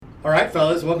All right,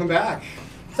 fellas, welcome back.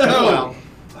 It's been a Oh, while.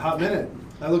 hot minute.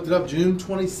 I looked it up. June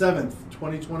 27th,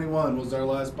 2021 was our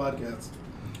last podcast.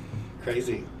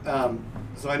 Crazy.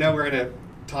 So I know we're going to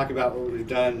talk about what we've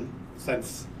done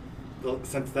since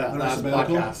that On our last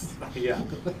sabbatical? podcast.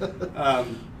 Yeah.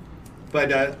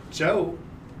 But Joe,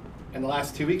 in the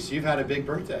last 2 weeks, you've had a big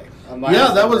birthday.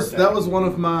 Yeah, that was one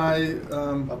of my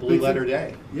a blue letter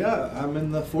day. Yeah, I'm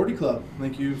in the 40 club.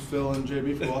 Thank you, Phil and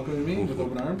JB, for welcoming me with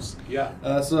open arms.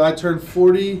 Yeah. So I turned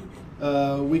 40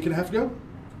 a week and a half ago,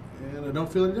 and I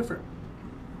don't feel any different.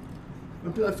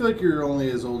 I feel like you're only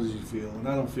as old as you feel, and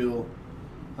I don't feel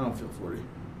 40.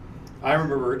 I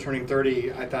remember turning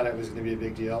 30. I thought it was going to be a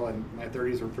big deal, and my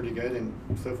 30s were pretty good, and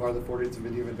so far the 40s have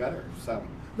been even better. So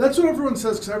that's what everyone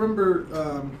says, because I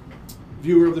remember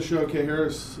viewer of the show, Kay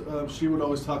Harris, she would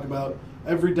always talk about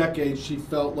every decade she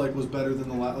felt like was better than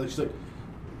the last. Like she's like,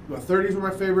 my 30s were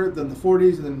my favorite, then the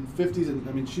 40s, and then 50s, and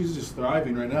I mean she's just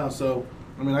thriving right now. So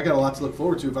I mean I got a lot to look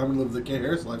forward to if I'm going to live the Kay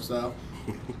Harris lifestyle.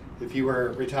 if you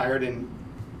were retired and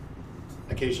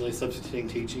occasionally substituting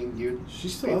teaching, you'd She's be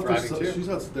still out there. thriving too. She's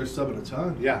out there subbing a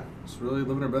ton. Yeah. She's really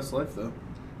living her best life though.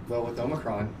 Well, with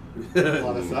Omicron, a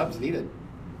lot of subs needed.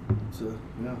 So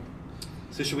yeah.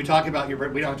 So should we talk about your?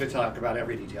 We don't have to talk about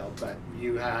every detail, but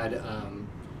you had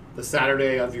the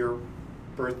Saturday of your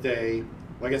birthday.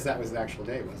 Well, I guess that was the actual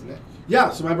day, wasn't it?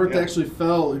 Yeah. So my birthday Yeah. actually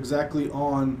fell exactly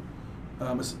on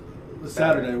the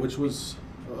Saturday, which was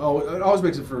it always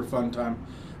makes it for a fun time.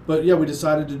 But yeah, we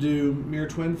decided to do Mirror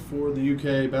Twin for the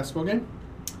UK basketball game,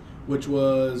 which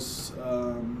was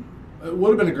it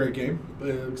would have been a great game,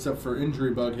 except for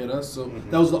injury bug hit us. So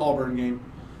that was the Auburn game.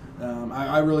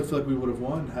 I really feel like we would have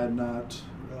won had not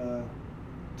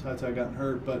Ty gotten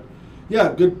hurt. But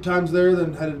yeah, good times there.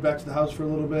 Then headed back to the house for a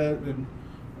little bit, and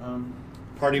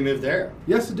Party moved there.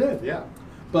 yes, it did. Yeah.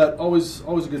 But always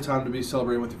a good time to be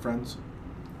celebrating with your friends.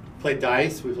 Played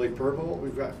dice. We played purple.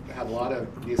 We've had a lot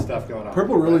of new stuff going on.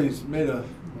 Purple really made a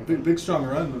big strong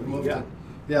run. Loved Yeah. it.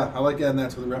 Yeah, I like adding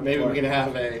that to the repertoire. Maybe we're gonna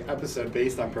have a episode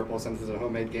based on purple since it's a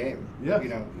homemade game. Yeah. You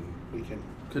know, we can.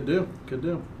 Could do.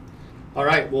 All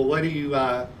right. Well, what do you?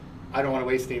 I don't want to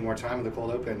waste any more time with the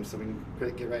cold open, so we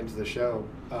can get right into the show.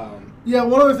 Yeah,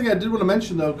 one other thing I did want to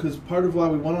mention, though, because part of why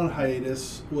we went on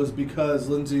hiatus was because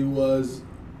Lindsay was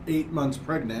 8 months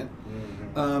pregnant.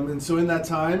 And so in that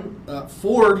time,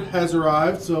 Ford has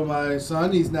arrived. So my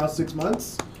son, he's now 6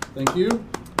 months. Thank you.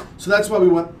 So that's why we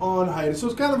went on hiatus. So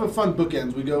it's kind of a fun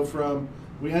bookends.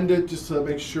 We end it just to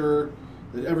make sure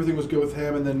that everything was good with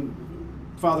him. And then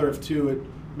father of two, it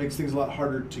makes things a lot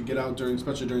harder to get out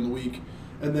especially during the week.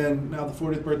 And then now the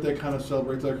 40th birthday kind of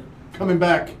celebrates our coming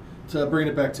back to bring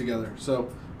it back together. So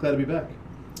glad to be back.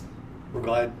 We're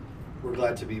glad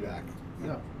to be back.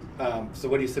 Yeah. So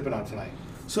what are you sipping on tonight?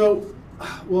 So,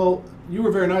 well, you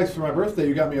were very nice for my birthday.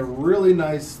 You got me a really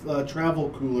nice travel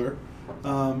cooler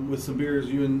with some beers,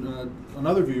 you and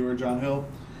another viewer, John Hill.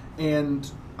 And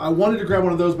I wanted to grab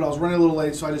one of those, but I was running a little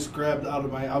late, so I just grabbed out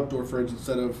of my outdoor fridge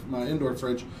instead of my indoor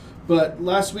fridge. But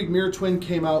last week, Mirror Twin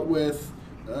came out with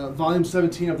Volume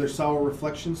 17 of their Sour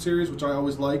Reflection series, which I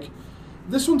always like.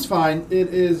 This one's fine.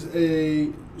 It is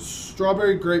a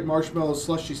strawberry grape marshmallow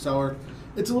slushy sour.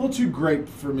 It's a little too grape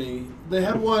for me. They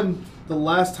had one the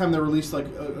last time they released like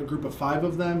a group of 5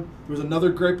 of them. There was another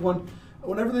grape one.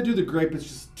 Whenever they do the grape, it's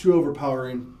just too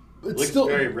overpowering. It's looks still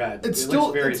very red. It's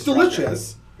Very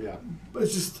delicious. Yeah. But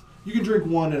it's just you can drink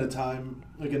one at a time,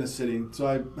 like in a sitting. So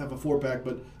I have a 4-pack,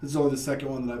 but this is only the second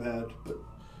one that I've had. But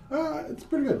it's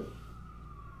pretty good.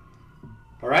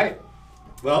 All right.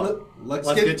 Well,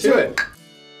 Let's get to it.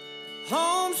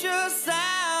 Home sure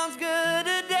sounds good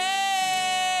today.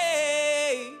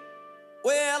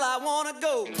 Well, I want to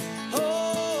go.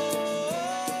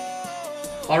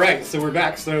 All right, so we're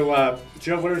back. So,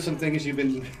 Joe, what are some things you've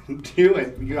been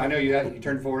doing? I know you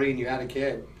turned 40 and you had a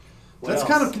kid. What That's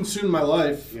else? kind of consumed my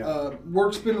life. Yeah.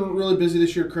 Work's been really busy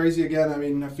this year, crazy again. I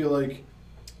mean, I feel like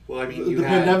Well, I mean, the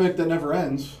pandemic that never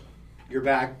ends. You're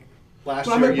back last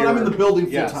But year. I'm in the building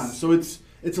full Yes. time, so it's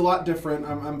a lot different.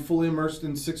 I'm fully immersed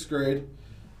in 6th grade.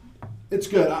 It's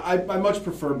good. I much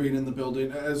prefer being in the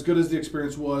building. As good as the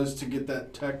experience was to get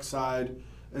that tech side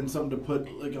and something to put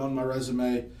like on my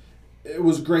resume, it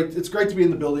was great. It's great to be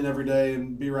in the building every day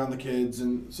and be around the kids,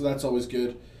 and so that's always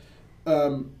good.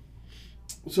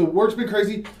 So work's been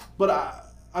crazy, but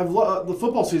the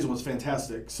football season was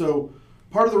fantastic. So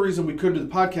part of the reason we couldn't do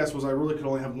the podcast was I really could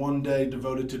only have one day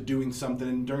devoted to doing something.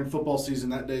 And during football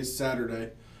season, that day's Saturday.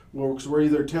 We're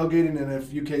either tailgating, and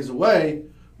if UK's away,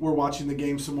 we're watching the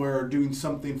game somewhere or doing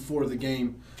something for the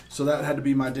game. So that had to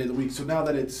be my day of the week. So now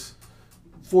that it's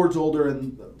Ford's older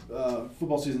and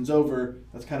football season's over,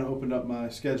 that's kind of opened up my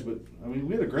schedule. But I mean,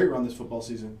 we had a great run this football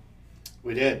season.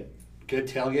 We did. Good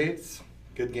tailgates,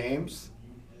 good games.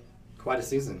 Quite a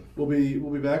season. We'll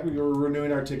be back. We're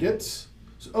renewing our tickets.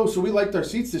 So we liked our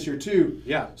seats this year too.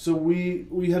 Yeah. So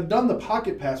we had done the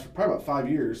Pocket Pass for probably about 5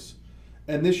 years,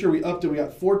 and this year we upped it. We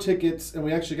got 4 tickets, and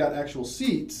we actually got actual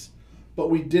seats, but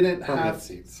we didn't have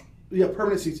seats. Yeah,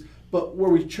 permanent seats. But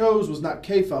where we chose was not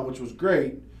K-Fun, which was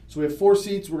great. So we have 4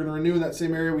 seats. We're going to renew in that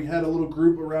same area. We had a little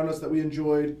group around us that we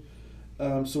enjoyed.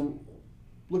 So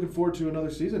looking forward to another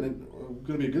season, and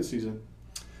going to be a good season.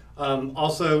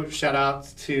 Also, shout out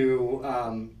to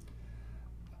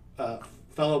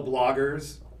fellow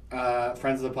bloggers,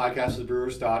 friends of the podcast, the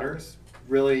Brewers' Daughters.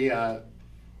 Really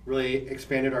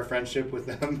expanded our friendship with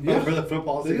them over the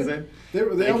football season. They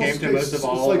came to most of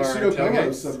all of our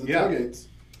tailgates. Of the tailgates.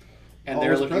 And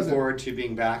they're looking forward to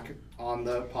being back on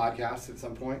the podcast at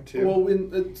some point too. Well,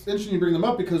 it's interesting you bring them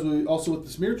up because we also with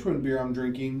the Smear Twin beer I'm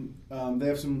drinking, they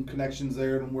have some connections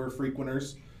there, and we're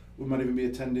frequenters. We might even be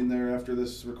attending there after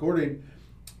this recording.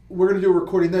 We're going to do a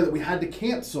recording there that we had to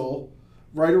cancel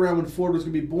right around when Ford was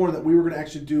going to be born, that we were going to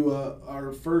actually do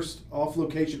our first off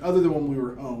location other than when we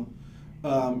were home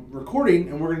recording,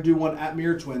 and we're going to do one at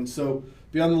Mirror Twin. So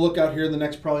be on the lookout here in the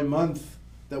next probably month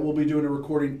that we'll be doing a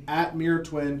recording at Mirror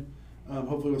Twin,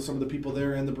 hopefully with some of the people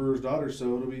there and the Brewers' Daughters.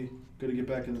 So it'll be good to get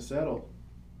back in the saddle.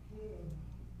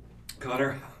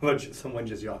 Connor, someone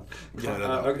just yawned. Yeah,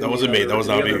 that wasn't me. That was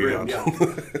not me who yawned.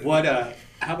 What?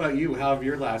 How about you? How have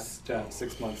your last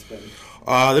 6 months been?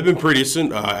 They've been pretty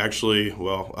decent. Actually,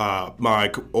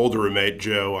 my older roommate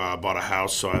Joe bought a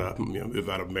house, so I moved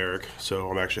out of Merrick. So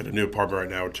I'm actually at a new apartment right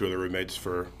now with 2 other roommates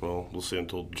for we'll see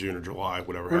until June or July,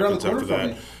 whatever happens after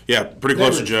that. Yeah, pretty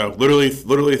close to Joe. Literally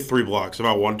 3 blocks. If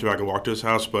I wanted to, I could walk to his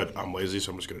house, but I'm lazy,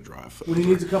 so I'm just gonna drive. When he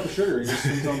needs a cup of sugar, he just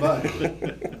comes on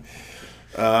by.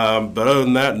 But other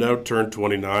than that, no, turned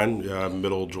 29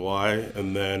 middle of July,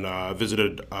 and then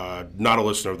visited, not a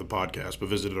listener of the podcast, but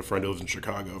visited a friend who lives in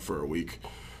Chicago for a week.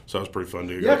 So that was pretty fun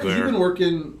to go there. Yeah, because you've been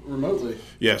working remotely.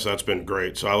 Yes, that's been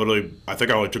great. So I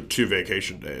think I only took 2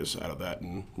 vacation days out of that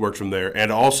and worked from there. And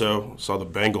also saw the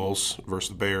Bengals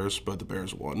versus the Bears, but the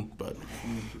Bears won. But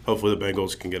hopefully the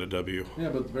Bengals can get a W. Yeah,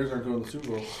 but the Bears aren't going to the Super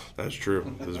Bowl. That's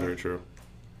true. That's very true.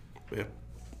 But yeah,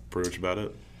 pretty much about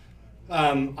it.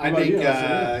 I think,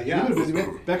 You've been busy,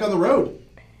 man. Back on the road.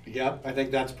 Yep, I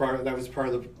think that was part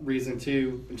of the reason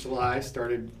too. In July,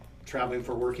 started traveling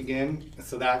for work again,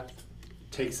 so that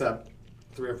takes up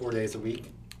 3 or 4 days a week,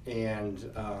 and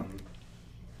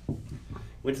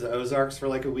went to the Ozarks for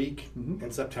like a week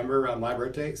in September around my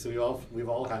birthday. So we've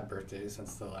all had birthdays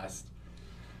since the last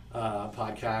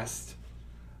podcast.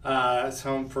 It's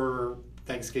home for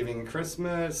Thanksgiving and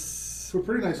Christmas. So a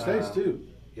pretty nice face too.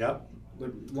 Yep.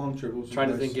 The long trip was Trying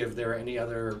nice. to think if there are any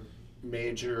other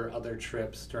major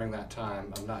trips during that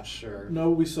time. I'm not sure. No,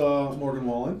 we saw Morgan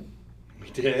Wallen. We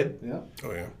did. Yeah.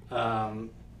 Oh, yeah.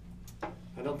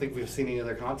 I don't think we've seen any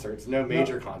other concerts. No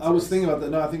major concerts. I was thinking about that.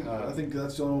 No, I think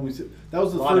that's the only one we see. That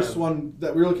was the first one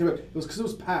that we really came back. It was because it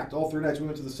was packed all 3 nights. We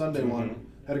went to the Sunday one.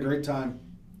 Had a great time.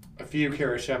 A few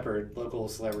Kara Shepherd local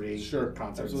celebrity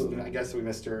concerts. Absolutely. I guess we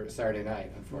missed her Saturday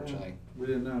night, unfortunately. Yeah, we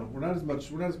didn't know. We're not as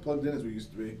plugged in as we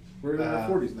used to be. We're in our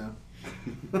 40s now.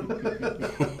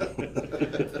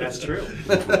 That's true.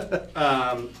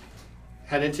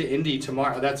 Heading to Indy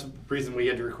tomorrow. That's the reason we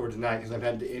had to record tonight, because I'm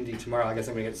heading to Indy tomorrow. I guess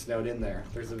I'm going to get snowed in there.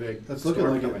 There's a big That's looking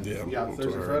like coming. it. Yeah,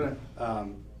 Thursday, Friday.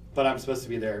 But I'm supposed to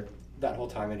be there that whole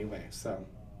time anyway, so.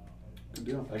 Good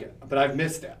deal. But I've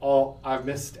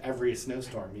missed every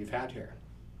snowstorm you've had here.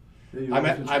 Yeah,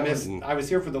 I was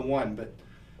here for the one, but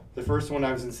the first one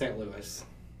I was in St. Louis,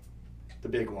 the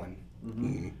big one,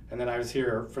 and then I was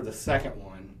here for the second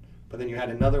one. But then you had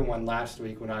another one last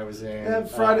week when I was in. Yeah,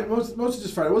 Friday. Most of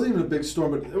just Friday. It wasn't even a big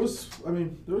storm, but it was. I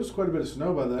mean, there was quite a bit of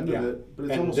snow by the end of it. But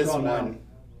it's almost gone now. This one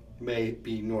may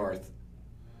be north.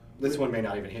 This one may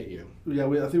not even hit you. Yeah,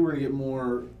 I think we're gonna get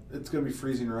more. It's gonna be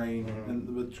freezing rain,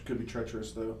 and which could be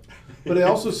treacherous though. But they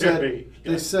also said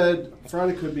they said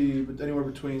Friday could be anywhere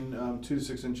between 2 to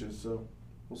 6 inches. So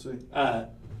we'll see.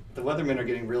 The weathermen are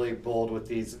getting really bold with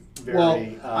these very.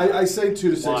 Well, I say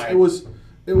 2 to 6. wide.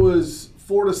 It was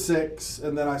 4 to 6,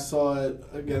 and then I saw it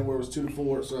again where it was 2 to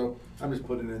 4. So I'm just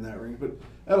putting it in that range. But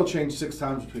that'll change 6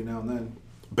 times between now and then.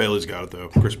 Bailey's got it though.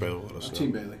 Chris Bailey will let us know.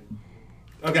 Team Bailey.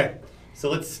 Okay, so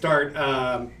let's start.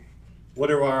 What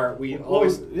are our? We we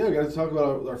always. got to talk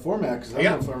about our format because I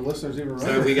don't know if our listeners even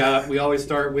remember. So we always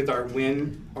start with our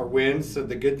wins. So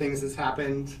the good things that's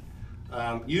happened.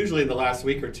 Usually the last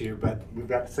week or two, but we've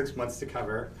got 6 months to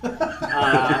cover.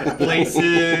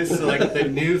 Places, so like the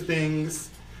new things.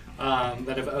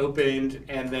 that have opened,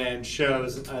 and then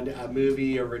shows a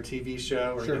movie or a TV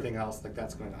show or Sure. anything else like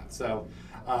that's going on. So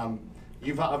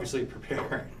you've obviously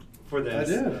prepared for this.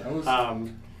 I did. I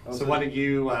was So why don't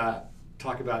you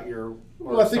talk about your?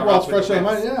 Well, I think while it's fresh on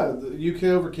my mind, yeah, the UK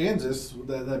over Kansas,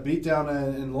 that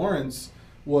beatdown in Lawrence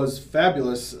was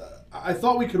fabulous. I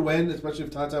thought we could win, especially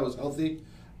if Tata was healthy.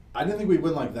 I didn't think we'd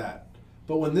win like that.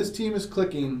 But when this team is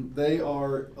clicking, they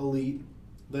are elite.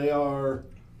 They are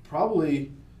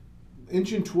probably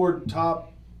inching toward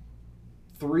top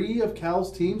 3 of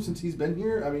Cal's teams since he's been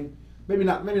here. I mean, maybe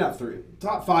not 3,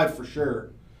 top 5 for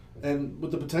sure, and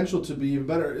with the potential to be even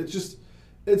better.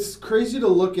 It's crazy to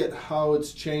look at how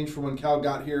it's changed from when Cal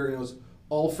got here and it was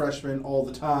all freshmen all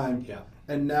the time. Yeah.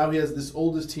 And now he has this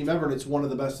oldest team ever, and it's one of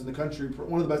the best in the country,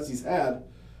 one of the best he's had.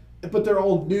 But they're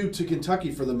all new to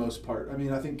Kentucky for the most part. I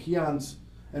mean, I think Keon's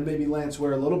and maybe Lance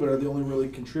Ware a little bit are the only really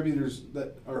contributors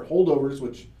that are holdovers,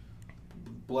 which,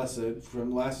 blessed,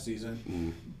 from last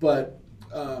season. But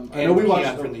I know we watched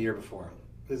Keon from the year before.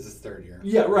 This is his 3rd year.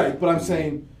 Yeah, right. But I'm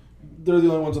saying they're the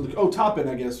only ones on the Toppin,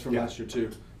 I guess, from last year too.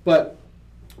 But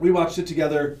we watched it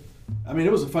together. I mean,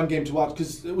 it was a fun game to watch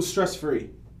because it was stress-free.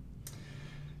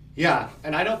 Yeah,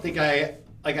 and I don't think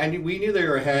we knew they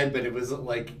were ahead, but it was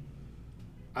like,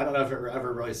 I don't know if it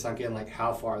ever really sunk in like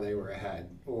how far they were ahead,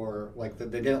 or like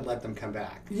that they didn't let them come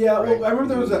back. Yeah, right? well, I remember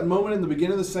there was that moment in the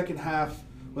beginning of the second half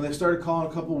when they started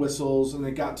calling a couple whistles and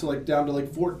they got to down to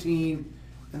 14,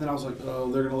 and then I was like,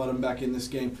 oh, they're gonna let them back in this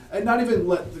game, and not even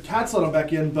let the Cats let them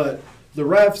back in, but the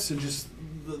refs and just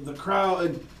the crowd.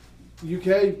 And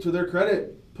UK, to their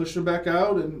credit, pushed them back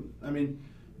out, and I mean,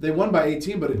 they won by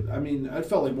 18, but it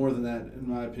felt like more than that in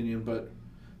my opinion. But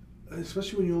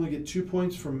especially when you only get 2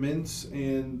 points from Mintz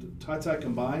and Tata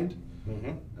combined,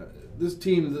 this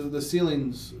team, the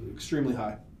ceiling's extremely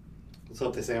high. Let's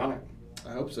hope they stay on it.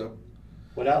 I hope so.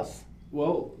 What else?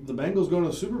 Well, the Bengals going to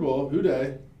the Super Bowl. Who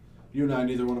day? You and I,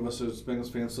 neither one of us is Bengals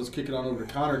fans, so let's kick it on over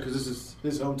to Connor because this is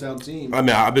his hometown team. I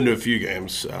mean, I've been to a few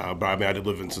games, but I did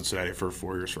live in Cincinnati for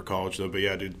 4 years for college, though. But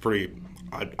yeah, dude,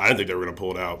 I didn't think they were going to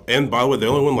pull it out. And by the way, they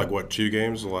only won 2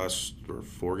 games or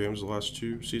 4 games the last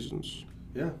 2 seasons.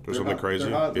 Yeah, Or something crazy.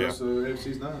 They're hot, yeah. So the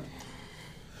AFC's not.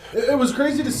 It was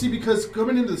crazy to see because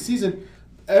coming into the season,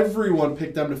 everyone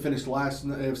picked them to finish last in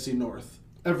the AFC North.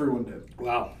 Everyone did.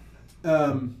 Wow.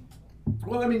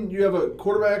 Well, I mean, you have a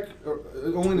quarterback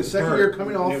only in his second year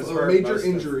coming off a major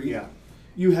injury. Yeah.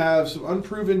 You have some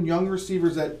unproven young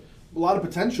receivers that a lot of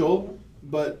potential,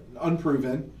 but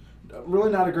unproven.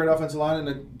 Really not a great offensive line and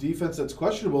a defense that's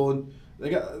questionable. And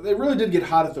they really did get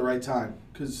hot at the right time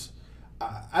because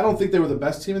I don't think they were the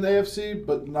best team in the AFC,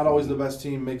 but not always the best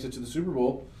team makes it to the Super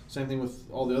Bowl. Same thing with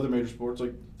all the other major sports.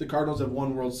 Like the Cardinals have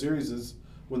won World Series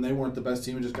when they weren't the best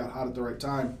team and just got hot at the right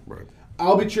time. Right.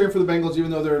 I'll be cheering for the Bengals,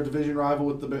 even though they're a division rival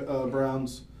with the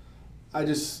Browns. I'd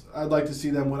like to see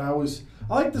them I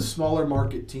like the smaller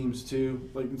market teams too,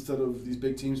 like instead of these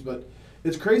big teams. But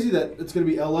it's crazy that it's going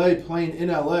to be LA playing in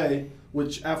LA,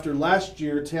 which after last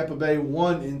year Tampa Bay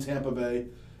won in Tampa Bay.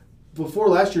 Before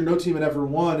last year, no team had ever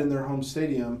won in their home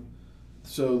stadium,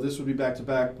 so this would be back to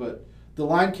back. But the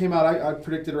line came out. I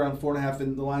predicted around 4.5,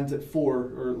 and the line's at 4,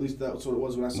 or at least that's what it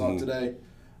was when I saw it today.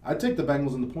 I'd take the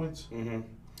Bengals in the points. Mm-hmm.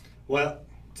 Well,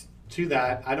 to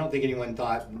that, I don't think anyone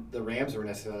thought the Rams were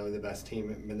necessarily the best team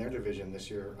in their division this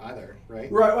year either,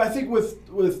 right? Right. I think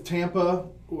with Tampa,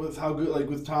 with how good,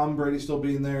 with Tom Brady still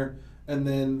being there, and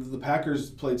then the Packers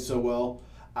played so well,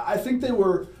 I think they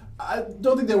were. I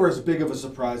don't think they were as big of a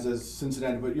surprise as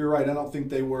Cincinnati, but you're right. I don't think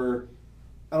they were.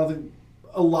 I don't think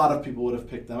a lot of people would have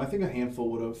picked them. I think a handful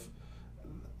would have.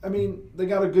 I mean, they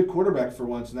got a good quarterback for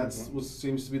once, and that's what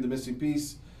seems to be the missing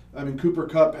piece. I mean, Cooper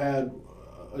Kupp had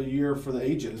a year for the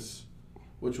ages,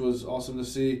 which was awesome to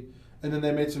see. And then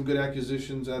they made some good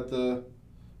acquisitions at the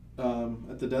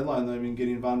deadline. I mean,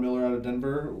 getting Von Miller out of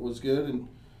Denver was good,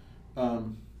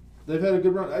 and they've had a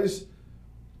good run.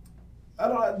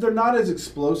 They're not as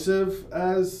explosive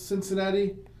as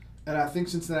Cincinnati, and I think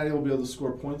Cincinnati will be able to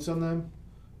score points on them,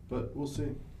 but we'll see.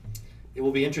 It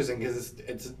will be interesting because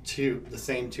it's the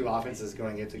same 2 offenses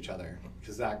going against each other.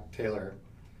 Because Zach Taylor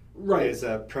is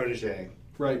a protege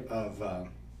of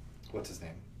what's his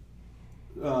name?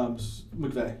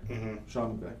 McVay. Mm-hmm.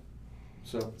 Sean McVay.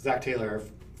 So Zach Taylor,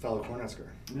 fellow Cornhusker.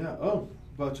 Yeah. Oh,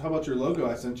 but how about your logo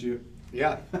I sent you?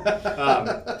 Yeah.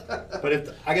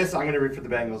 But I guess I'm going to root for the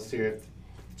Bengals too. If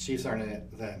the Chiefs aren't in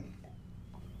it, then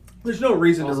there's no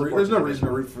reason I'll to root. support There's the no reason to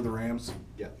division. root for the Rams.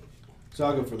 yeah. So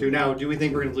I'll go for the Do we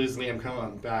think we're going to lose Liam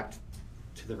Cohen back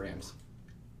to the Rams?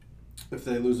 If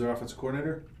they lose their offensive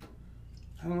coordinator,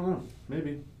 I don't know.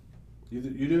 Maybe. You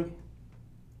do?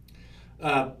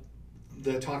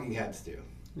 The Talking Heads do.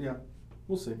 Yeah,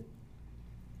 we'll see.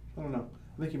 I don't know.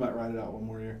 I think he might ride it out one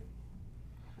more year.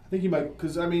 I think he might,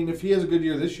 because, I mean, if he has a good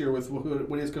year this year with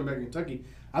when he has come back in Kentucky,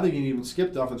 I think he can even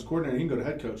skip the offense coordinator. He can go to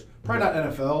head coach. Probably not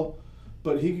NFL,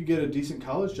 but he could get a decent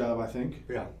college job, I think.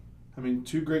 Yeah. I mean,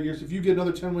 2 great years. If you get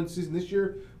another 10-win season this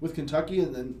year with Kentucky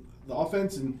and then the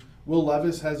offense and Will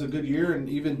Levis has a good year, and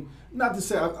even, not to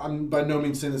say, I'm by no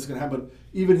means saying this is going to happen, but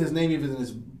even his name even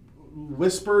is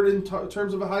whispered in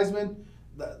terms of a Heisman,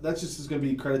 that's just going to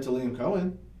be credit to Liam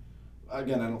Cohen.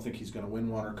 Again, I don't think he's going to win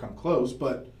one or come close,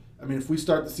 but I mean, if we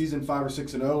start the season 5 or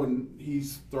 6-0 and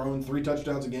he's throwing 3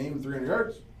 touchdowns a game and 300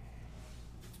 yards,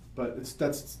 but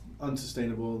that's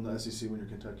unsustainable in the SEC when you're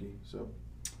Kentucky. So,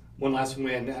 one last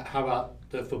win. How about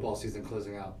the football season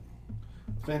closing out?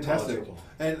 Fantastic.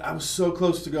 And I was so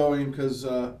close to going because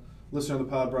listener of the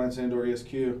pod, Brian Sandor,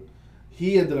 ESQ,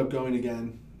 he ended up going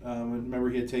again. Remember,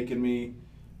 he had taken me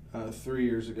 3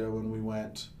 years ago when we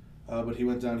went. But he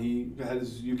went down. He had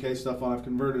his UK stuff on. I've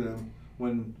converted him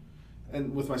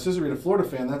and with my sister being a Florida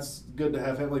fan, that's good to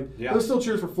have him. Like, yeah. He still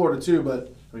cheers for Florida too,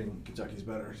 but I mean, Kentucky's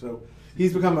better. So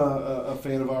he's become a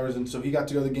fan of ours, and so he got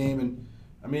to go to the game. And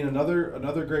I mean,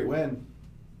 another great win.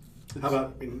 How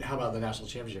about the national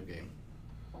championship game?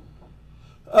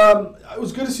 It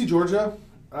was good to see Georgia.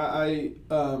 I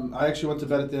actually went to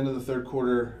bed at the end of the third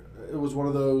quarter. It was one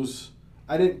of those,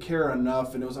 I didn't care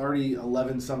enough, and it was already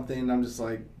 11-something. I'm just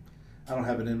like, I don't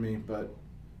have it in me. But,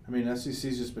 I mean,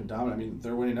 SEC's just been dominant. I mean,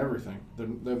 they're winning everything.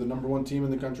 They're the number 1 team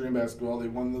in the country in basketball. They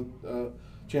won the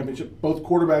championship. Both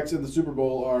quarterbacks in the Super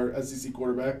Bowl are SEC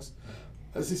quarterbacks.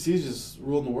 SEC's just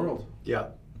ruling the world. Yeah.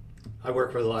 I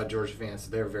work with a lot of Georgia fans.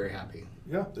 So they're very happy.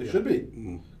 Yeah, they should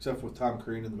be. Except for with Tom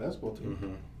Crean and the basketball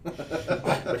team.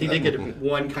 But he did get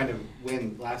one kind of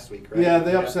win last week, right? Yeah,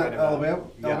 they upset kind of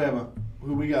Alabama,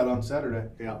 who we got on Saturday.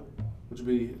 Yeah. Which would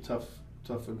be a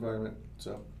tough environment.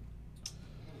 So,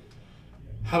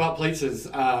 how about places?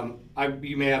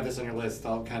 You may have this on your list.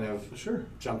 I'll kind of sure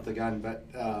jump the gun,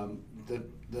 but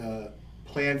the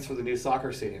plans for the new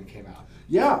soccer stadium came out.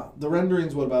 Yeah, the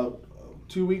renderings. What about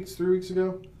 3 weeks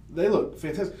ago? They look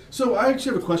fantastic. So I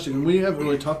actually have a question, and we haven't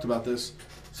really talked about this.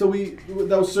 So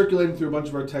that was circulating through a bunch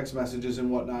of our text messages and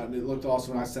whatnot, and it looked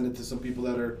awesome. And I sent it to some people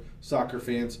that are soccer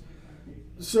fans.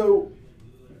 So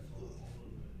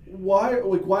why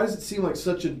does it seem like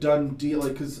such a done deal?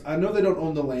 Like, because I know they don't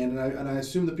own the land, and I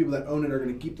assume the people that own it are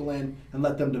going to keep the land and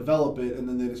let them develop it, and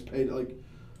then they just pay it.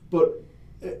 But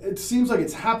it seems like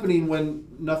it's happening when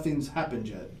nothing's happened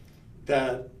yet.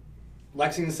 The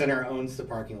Lexington Center owns the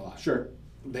parking lot. Sure.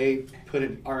 They put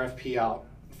an RFP out.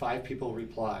 5 people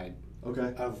replied.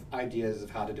 Okay. Of ideas of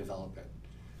how to develop it.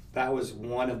 That was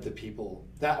one of the people.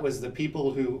 That was the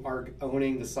people who are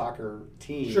owning the soccer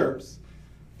team's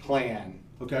plan.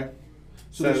 Okay.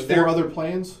 So there's 4 other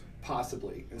plans?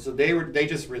 Possibly. And so they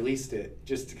just released it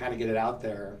just to kind of get it out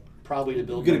there, probably to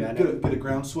build get a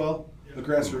groundswell, a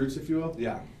grassroots, if you will.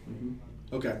 Yeah. Mm-hmm.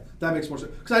 Okay, that makes more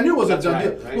sense. Because I knew it wasn't a done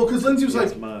deal. Right? Well, because Lindsay was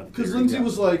Yes,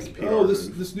 like, "Oh,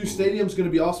 this new stadium's going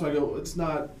to be awesome." I go, "It's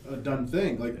not a done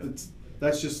thing. Like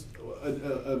that's just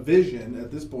a vision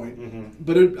at this point." Mm-hmm.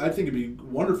 But I think it'd be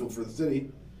wonderful for the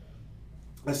city.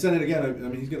 I sent it again. I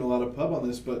mean, he's getting a lot of pub on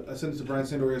this, but I sent it to Brian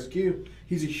Sandor SQ.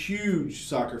 He's a huge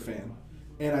soccer fan,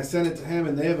 and I sent it to him.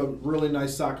 And they have a really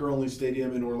nice soccer-only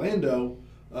stadium in Orlando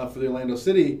for the Orlando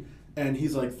City. And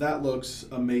he's like, that looks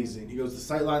amazing. He goes, the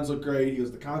sight lines look great. He goes,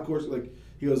 the concourse,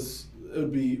 he goes, it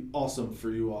would be awesome for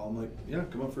you all. I'm like, yeah,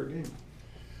 come up for a game.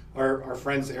 Our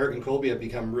friends Eric and Colby have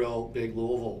become real big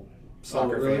Louisville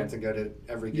soccer fans and go to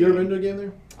every game. You ever been to a game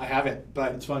there? I haven't,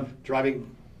 but it's fun.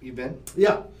 Driving, you've been?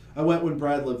 Yeah, I went when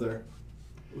Brad lived there.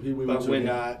 But when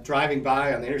driving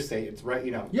by on the interstate, it's right,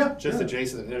 adjacent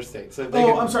to the interstate. So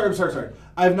I'm sorry.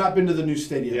 I have not been to the new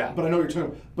stadium, but I know what you're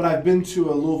talking about. But I've been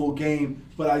to a Louisville game,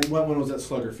 but I went when it was at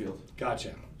Slugger Field.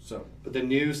 Gotcha. So, but the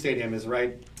new stadium is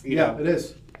right. It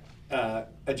is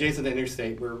adjacent to the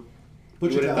interstate, where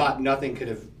you would have thought nothing could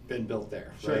have been built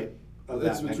there. Sure. Right?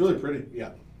 It's really pretty.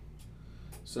 Yeah.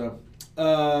 So,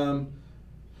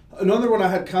 another one I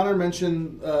had Connor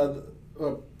mention.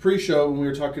 Pre-show when we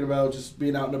were talking about just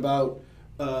being out and about,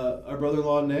 our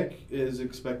brother-in-law Nick is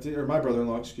expecting, or my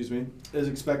brother-in-law, excuse me, is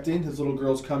expecting. His little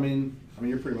girl's coming. I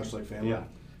mean, you're pretty much like family. Yeah.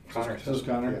 So's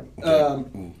Connor. Yeah.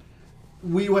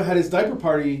 We had his diaper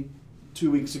party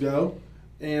 2 weeks ago,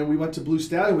 and we went to Blue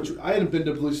Stallion, which I hadn't been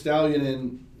to Blue Stallion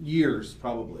in years,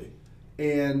 probably.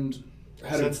 And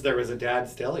since there was a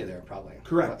Dad's Deli there, probably.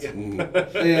 Correct.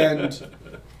 And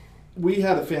we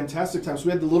had a fantastic time. So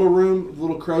we had the little room, the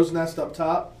little crow's nest up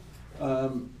top.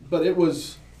 But it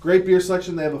was great beer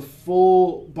selection. They have a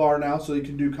full bar now, so you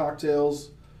can do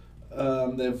cocktails. They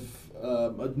have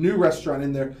a new restaurant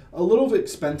in there. A little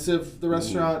expensive, the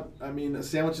restaurant. I mean, a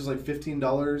sandwich is like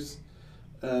 $15.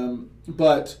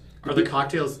 But Are the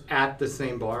cocktails at the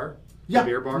same bar? Yeah. The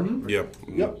beer bar? Mhm. Yep.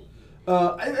 Yep.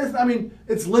 I mean,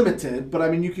 it's limited, but I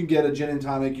mean, you can get a gin and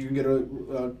tonic, you can get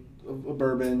a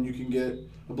bourbon, you can get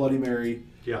a Bloody Mary.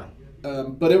 Yeah.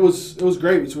 But it was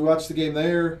great. So we watched the game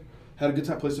there, had a good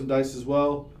time, played some dice as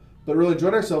well, but really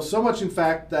enjoyed ourselves. So much, in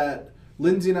fact, that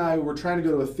Lindsay and I were trying to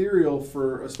go to Ethereal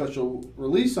for a special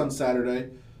release on Saturday,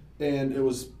 and it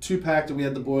was too packed, and we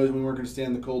had the boys, and we weren't going to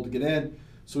stand in the cold to get in.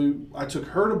 So I took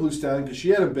her to Blue Stallion because she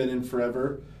hadn't been in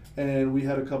forever, and we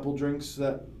had a couple drinks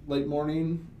that late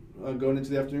morning, going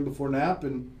into the afternoon before nap,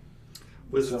 and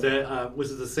Was it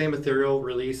the same ethereal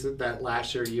release that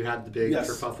last year you had the big Yes.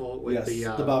 kerfuffle with Yes, the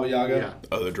the Baba Yaga. Yeah.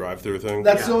 Oh, the drive-through thing.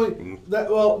 that's the Yeah.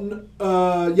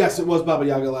 only yes, it was Baba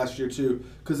Yaga last year too,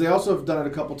 because they also have done it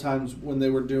a couple times when they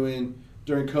were doing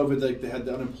during COVID. Like they had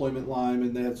the unemployment lime,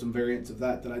 and they had some variants of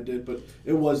that I did, but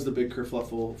it was the big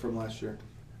kerfluffle from last year.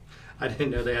 I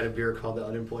didn't know they had a beer called the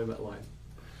unemployment line.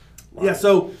 Yeah,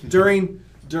 so during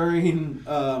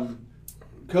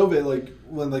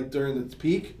COVID, during its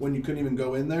peak, when you couldn't even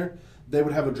go in there, they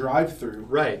would have a drive-through.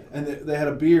 Right. And they had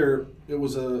a beer. It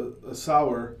was a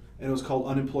sour, and it was called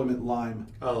Unemployment Lime.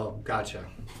 Oh, gotcha.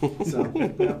 So,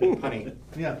 yeah, Funny.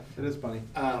 yeah, it is funny.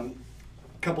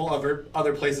 Couple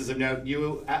other places of note.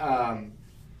 You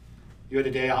had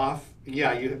a day off.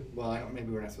 Yeah.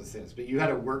 Maybe we're not supposed to say this, but you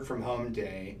had a work from home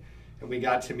day, and we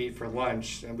got to meet for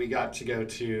lunch, and we got to go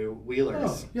to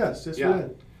Wheeler's. Oh, yes, Yeah. we did.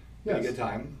 Had a Yes. good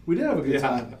time. We did have a good Yeah.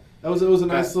 time. It was a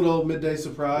nice little midday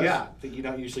surprise. Yeah, that you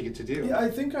don't usually get to do. Yeah, I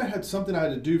think I had something I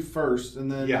had to do first,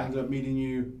 and then Yeah. ended up meeting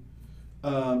you.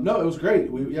 No, it was great.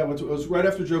 It was right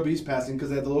after Joe B's passing because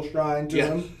they had the little shrine to Yeah.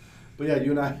 him. But yeah,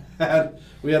 you and I had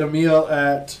a meal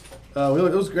at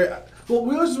Wheeler. It was great. Well,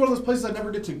 Wheeler's is one of those places I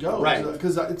never get to go, Right.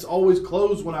 Because it's always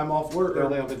closed when I'm off work. They're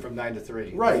only open from 9 to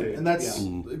 3. Right, So, and that's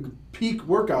peak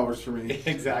work hours for me.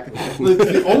 yeah. Exactly.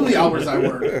 The only hours I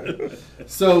work.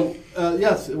 So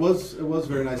yes, it was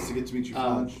very nice to get to meet you for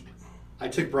lunch. I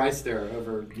took Bryce there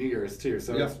over New Year's too,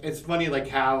 so Yeah. it's funny like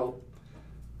how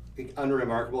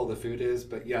unremarkable the food is,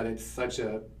 but yet it's such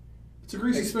a It's a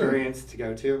greasy spoon. experience to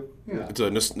go to. Yeah. It's a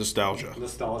nostalgia.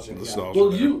 Nostalgic. Nostalgia.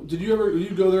 Well, did you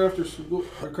go there after school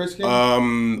or Christ game?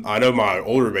 I know my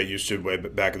older roommate used to way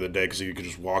back in the day because you could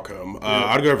just walk home.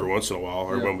 I'd go every once in a while,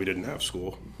 or Yeah. when we didn't have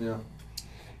school. Yeah.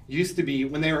 Used to be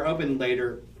when they were open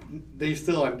later. They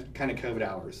still have kind of COVID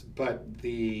hours, but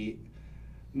the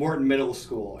Morton Middle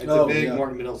School. It's Oh, a big yeah.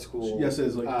 Morton Middle School. Yes, it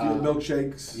is like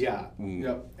milkshakes. Yeah,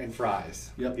 Yep. and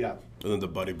fries. Yep. Yeah. And then the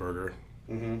Buddy Burger.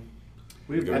 Mm-hmm.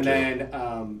 We've Go And to.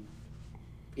 then,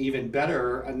 even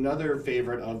better, another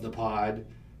favorite of the pod,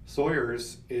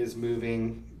 Sawyer's, is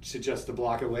moving to just a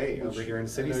block away over here in I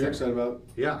City know you're Center. excited about.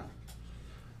 Yeah,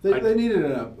 They needed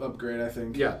an upgrade, I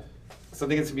think. yeah. So I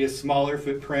think it's gonna be a smaller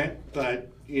footprint, but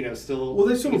still. Will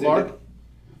they still have a easy bar? to-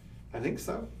 I think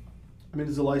so. I mean,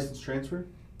 does the license transfer?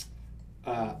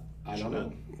 I don't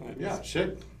know. Yeah, it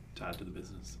should. Tied to the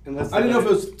business. Unless I didn't know if it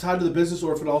was tied to the business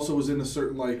or if it also was in a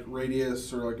certain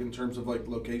radius or in terms of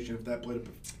location, if that played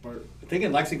a part. I think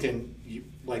in Lexington,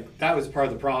 that was part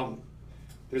of the problem.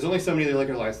 There's only so many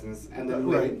liquor licenses, and then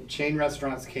when Right. chain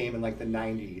restaurants came in the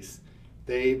 90s,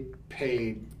 they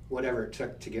paid whatever it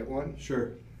took to get one.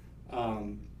 Sure.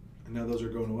 Um, And now those are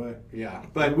going away. yeah,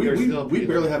 but we they're still we pretty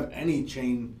barely light. have any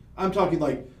chain. I'm talking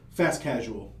fast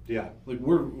casual. Yeah,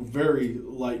 We're very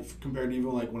light compared to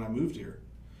even when I moved here.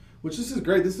 Which this is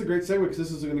great. This is a great segue because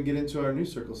this is going to get into our new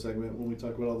circle segment when we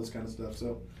talk about all this kind of stuff.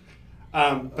 So,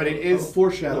 but it is the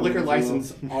foreshadowing, liquor if you will.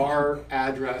 license are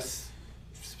address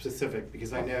specific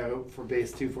because I know for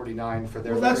base 249 for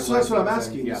their. well, liquor that's what I'm license,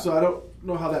 asking. yeah. So I don't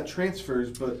know how that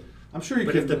transfers, but I'm sure you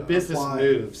But can. if the business apply.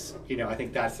 moves, I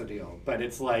think that's the deal. But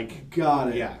it's Got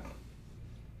it. yeah.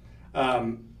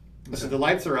 So the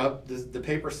lights are up. The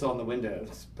paper's still on the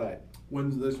windows, but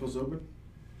When's they supposed to open?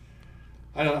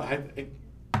 I don't know.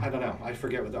 I don't know. I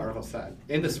forget what the article said.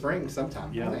 In the spring,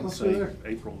 sometime. Yeah, I think. let's say go there.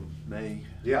 April, May.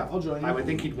 Yeah, I'll join you. I would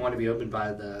think he'd want to be open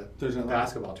by the Thursday night.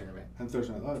 basketball tournament. And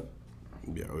Thursday Night Live.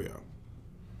 Yeah, oh yeah.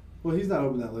 Well, he's not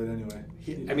open that late anyway.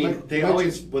 I mean, Mike- they Mike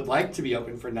always just- would like to be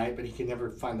open for night, but he can never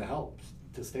find the help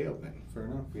to stay open. Fair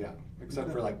enough. Yeah, except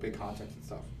Okay. for big concerts and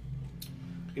stuff.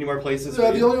 Any more places? Yeah,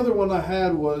 for the you? only other one I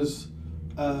had was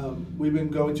we've been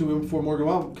going to before Morgan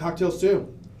Mom cocktails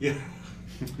too. Yeah.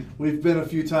 We've been a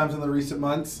few times in the recent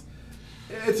months.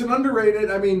 It's an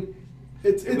underrated. I mean,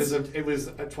 it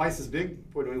was twice as big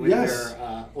when we went Yes.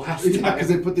 there last yeah, time. because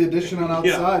they put the addition on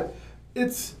Yeah. outside.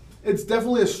 It's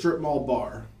definitely a strip mall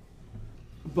bar,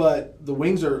 but the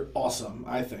wings are awesome.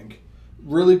 I think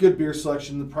Really good beer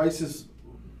selection. The price is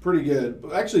pretty good.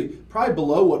 Actually, probably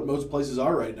below what most places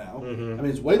are right now. Mm-hmm. I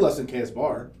mean, it's way less than KS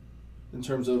Bar in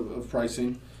terms of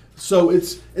pricing. So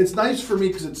it's nice for me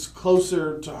because it's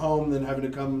closer to home than having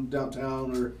to come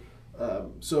downtown.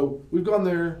 So we've gone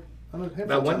there. I don't know,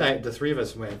 That one night, the three of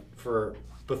us went for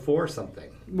before something.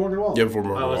 Morgan Wallen. Yeah, before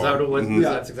Morgan Oh, is Wallen. that what it was? Mhm. Yeah.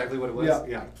 That's exactly what it was? Yeah.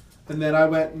 Yeah. And then I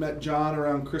met John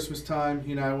around Christmas time.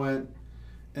 He and I went,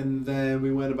 and then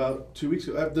we went about 2 weeks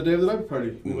ago, the day of the diaper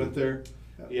party. We went there.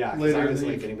 Yeah, because later I in was the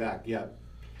late evening. getting back. Yeah.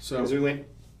 So Because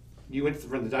you went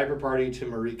from the diaper party to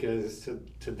Marika's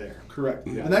to there. correct.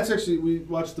 Yeah. And that's actually we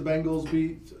watched the Bengals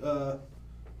beat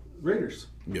Raiders.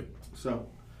 Yep. So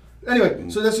anyway,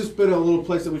 so that's just been a little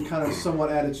place that we've kind of somewhat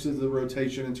added to the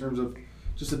rotation in terms of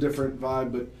just a different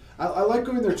vibe. But I like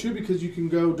going there too because you can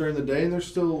go during the day and there's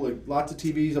still like lots of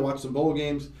TVs. I watch some bowl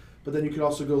games, but then you can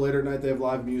also go later at night. They have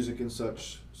live music and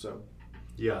such. So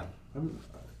Yeah. it's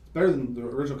better than the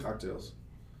original cocktails.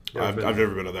 Yeah, I've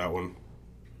never been to that one.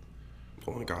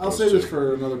 Only got I'll those save this two.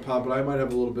 for another pod, but I might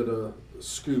have a little bit of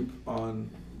scoop on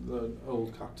the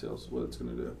old cocktails, what it's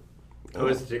going to do. Oh,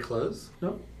 did it close?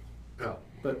 No, Oh.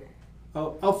 but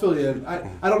I'll fill you in.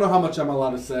 I don't know how much I'm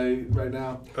allowed to say right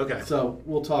now. Okay. So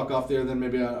we'll talk off there, then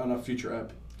maybe on a future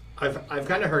ep. I've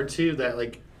kind of heard too that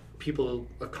like people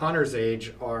of Connor's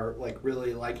age are like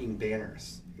really liking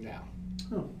banners now.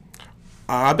 Oh.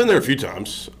 I've been there a few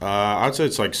times. I'd say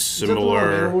it's like Is that the one on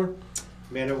similar. Manowar?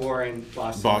 Man of War and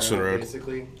Boston Road.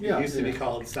 basically. Yeah, It used to be yeah.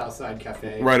 called Southside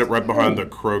Cafe. Right behind the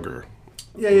Kroger.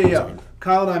 Yeah.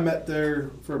 Kyle and I met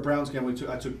there for a Browns game.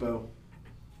 I took Bo.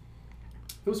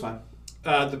 It was fine.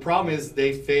 The problem is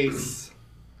they face.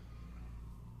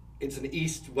 It's an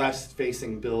east-west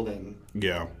facing building,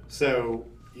 Yeah. so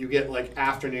you get like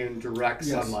afternoon direct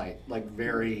Yes. sunlight, like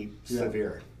very Yeah.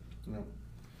 severe. No.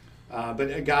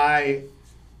 But a guy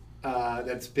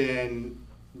that's been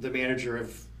the manager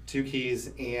of Two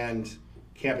Keys and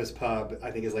Campus Pub, I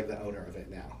think, is like the owner of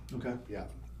it now. Okay. Yeah.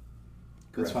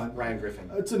 That's fine. Ryan Griffin.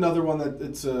 It's another one that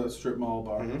it's a strip mall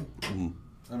bar. Mhm.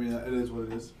 I mean, it is what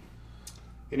it is.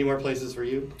 Any more places for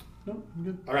you? No, I'm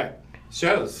good. All right.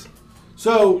 Shows.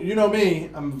 So, you know me,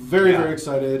 I'm very, Yeah. very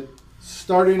excited.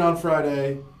 Starting on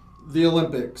Friday, the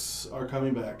Olympics are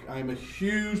coming back. I'm a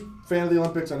huge fan of the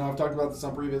Olympics. I know I've talked about this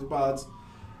on previous pods.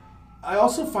 I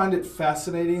also find it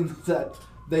fascinating that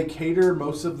they cater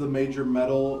most of the major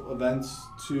medal events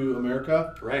to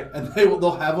America. Right. And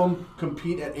they'll have them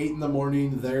compete at 8 in the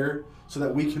morning there so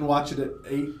that we can watch it at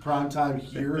 8 prime time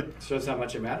here. Shows how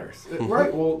much it matters.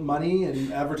 Right. Well, money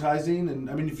and advertising, and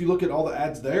I mean, if you look at all the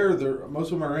ads there,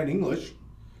 most of them are in English.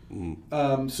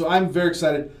 So I'm very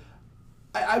excited.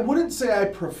 I wouldn't say I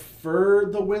prefer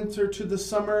the winter to the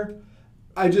summer.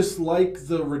 I just like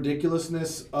the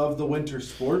ridiculousness of the winter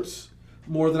sports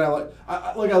more than I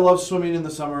like. I love swimming in the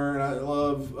summer, and I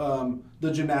love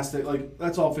the gymnastic. Like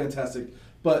that's all fantastic.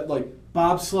 But like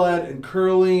bobsled and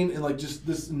curling and like just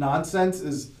this nonsense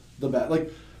is the best.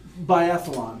 Like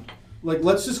biathlon. Like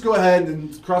let's just go ahead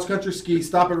and cross country ski,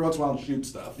 stop every once in a while and shoot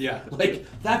stuff. Yeah. Like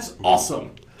that's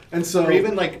awesome. And so Or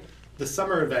even like the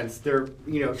summer events, they're,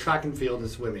 track and field and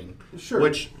swimming. Sure.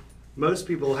 Which most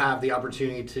people have the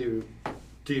opportunity to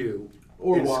do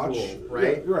or in watch, school,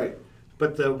 right? Yeah, right.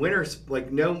 But the winters,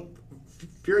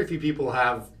 very few people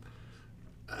have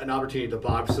an opportunity to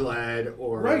bobsled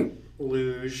or Right.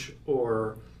 luge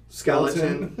or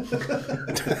skeleton.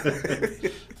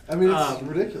 I mean, it's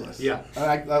ridiculous. yeah.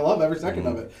 I love every second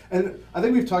of it. And I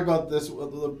think we've talked about this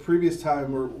the previous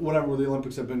time or whenever the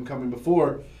Olympics have been coming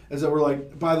before, is that we're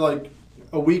like, by like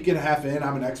a week and a half in,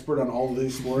 I'm an expert on all of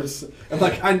these sports. And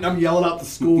like, I'm yelling out the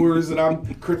scores and I'm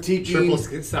critiquing. Triple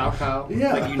Salchow.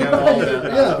 Yeah. Like all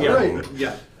the. Yeah, right.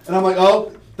 Yeah. And I'm like,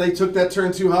 oh, they took that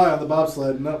turn too high on the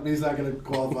bobsled. Nope, he's not going to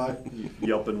qualify.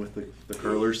 Yelping with the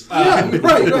curlers. Yeah,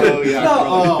 right. Oh, yeah. No,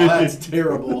 oh, that's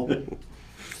terrible.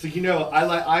 So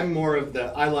I'm more of the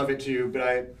I love it too, but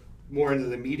I more into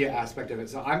the media aspect of it.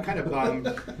 So I'm kind of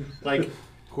bummed, like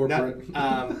Corporate.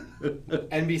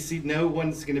 NBC. No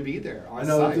one's going to be there on I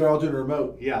know site. they're all doing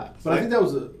remote. Yeah, But I think that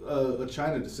was a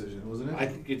China decision, wasn't it? I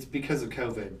think it's because of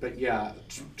COVID. But yeah,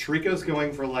 Tarico's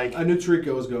going for like I knew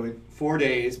Tarico was going. 4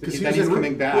 days, but Because then he's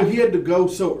coming back. Well, he had to go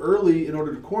so early in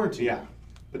order to quarantine. Yeah,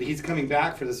 but he's coming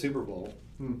back for the Super Bowl,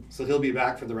 so he'll be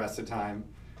back for the rest of the time.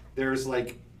 There's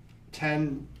like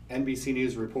 10 NBC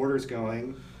News reporters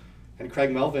going, and Craig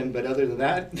Melvin. But other than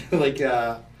that, like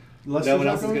Lester's no one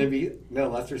not else is going? going to be. No,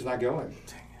 Lester's not going.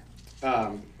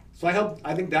 Dang it. So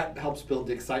I think that helps build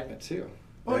the excitement too.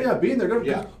 Oh right? yeah, being there. Don't,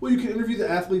 Yeah. Well, you can interview the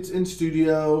athletes in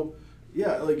studio.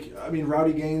 Yeah, like I mean,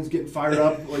 Rowdy Gaines getting fired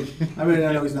up. Like I mean,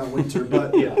 I know he's not winter,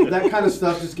 but Yeah. that kind of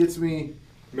stuff just gets me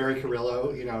Mary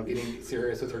Carrillo, getting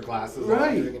serious with her glasses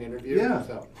Right. on doing an interview. Yeah.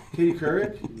 So. Katie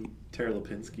Couric. Tara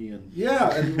Lipinski and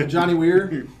Yeah, and Johnny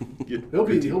Weir. He'll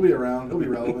Good be around. He'll be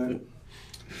relevant.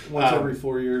 Once every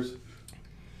 4 years.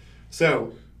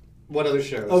 So, what other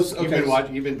shows? Oh, so- okay.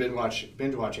 You've been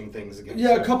binge watching things again.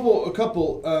 Yeah, so. a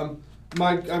couple.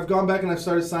 I've gone back and I've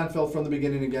started Seinfeld from the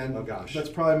beginning again. Oh gosh, that's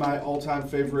probably my all-time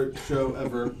favorite show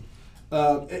ever.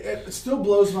 It still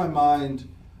blows my mind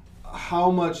how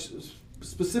much,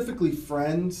 specifically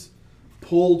Friends,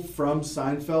 pulled from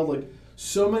Seinfeld. Like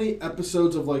so many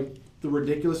episodes of like the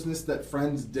ridiculousness that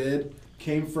Friends did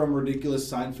came from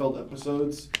ridiculous Seinfeld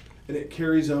episodes, and it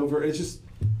carries over. It's just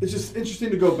interesting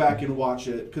to go back and watch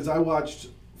it because I watched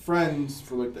Friends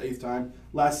for like the 8th time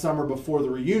last summer before the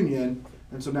reunion.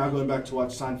 And so now going back to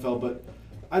watch Seinfeld, but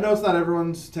I know it's not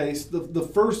everyone's taste. The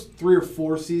first 3 or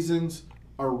 4 seasons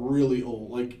are really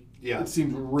old. Like, it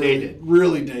seems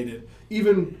really dated.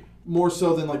 Even more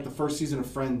so than like the first season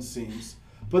of Friends seems.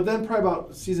 But then probably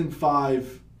about season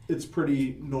 5, it's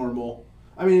pretty normal.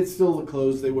 I mean, it's still the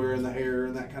clothes they wear and the hair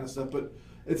and that kind of stuff, but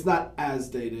it's not as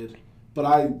dated. But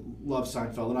I love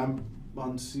Seinfeld, and I'm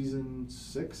on season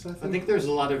 6, I think. I think there's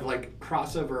a lot of like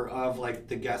crossover of like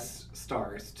the guest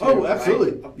stars too. Oh,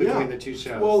 absolutely. Right? Between the two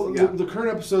shows. Well, the current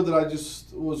episode that I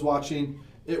just was watching,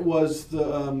 it was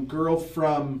the girl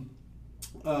from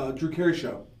Drew Carey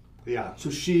show. Yeah. So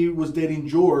she was dating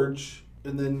George,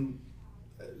 and then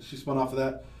she spun off of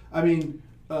that. I mean,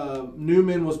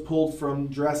 Newman was pulled from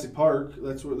Jurassic Park.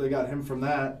 That's where they got him from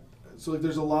that. So like,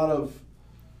 there's a lot of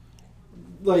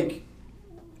like.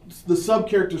 The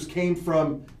sub-characters came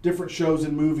from different shows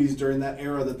and movies during that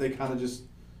era that they kind of just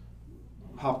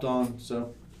hopped on.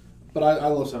 So, but I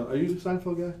love Seinfeld. Are you a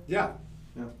Seinfeld guy? Yeah.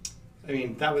 Yeah. I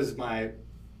mean, that was my,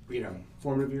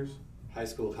 formative years. High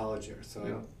school, college years. So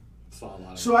I saw a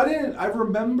lot of So I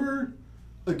remember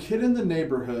a kid in the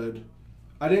neighborhood.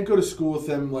 I didn't go to school with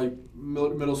him like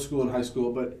middle school and high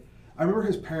school, but I remember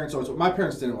his parents always. My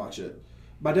parents didn't watch it.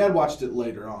 My dad watched it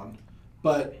later on.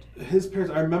 But his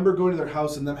parents, I remember going to their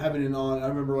house and them having it on. And I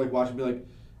remember like watching, and be like,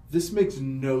 "This makes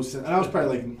no sense." And I was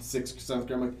probably like in 6th, 7th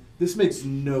grade. I'm like, "This makes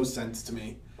no sense to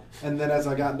me." And then as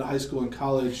I got into high school and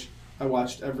college, I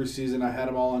watched every season. I had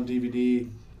them all on DVD.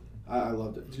 I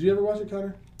loved it. Did you ever watch it,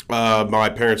 Connor? My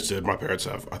parents did. My parents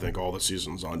have, I think, all the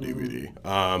seasons on DVD.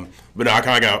 But no, I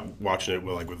kind of got watching it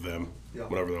with them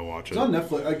whenever they'll watch it. It's on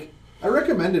Netflix. Like, I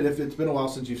recommend it if it's been a while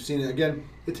since you've seen it. Again,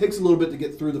 it takes a little bit to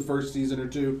get through the first season or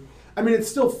two. I mean, it's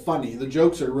still funny. The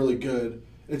jokes are really good.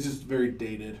 It's just very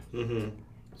dated. Mm-hmm.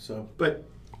 So, but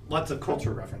lots of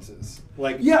culture references.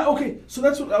 Like okay. So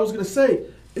that's what I was gonna say.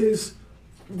 Is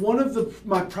one of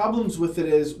my problems with it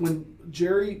is when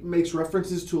Jerry makes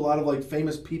references to a lot of like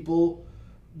famous people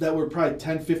that were probably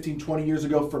 10, 15, 20 years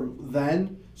ago from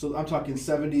then. So I'm talking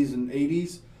 70s and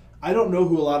 80s. I don't know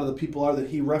who a lot of the people are that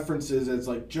he references as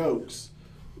like jokes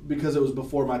because it was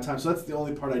before my time. So that's the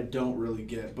only part I don't really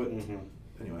get. But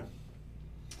anyway.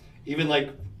 Even like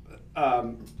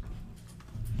a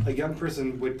young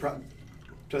person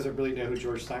doesn't really know who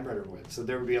George Steinbrenner was. So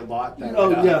there would be a lot that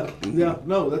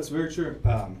no, that's very true.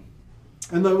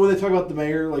 And then when they talk about the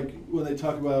mayor, like when they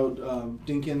talk about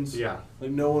Dinkins, like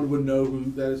no one would know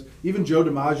who that is. Even Joe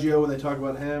DiMaggio when they talk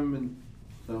about him, and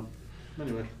so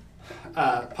anyway.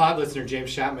 Pod listener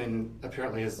James Chapman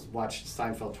apparently has watched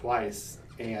Seinfeld twice,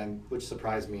 and which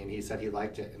surprised me, and he said he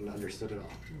liked it and understood it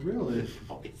all. Really?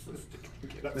 Always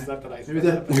get upset that I said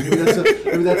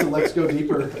maybe that's a Lex Go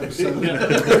Deeper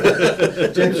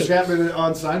episode. James Chapman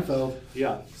on Seinfeld.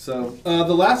 Yeah. So the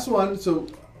last one, so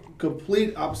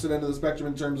complete opposite end of the spectrum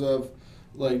in terms of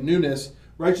like newness.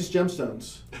 Righteous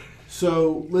Gemstones.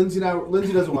 So Lindsay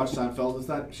doesn't watch Seinfeld. It's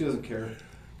not. She doesn't care.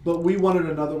 But we wanted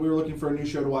another. We were looking for a new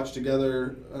show to watch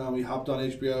together. We hopped on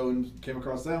HBO and came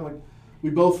across that. I'm like, we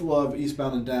both love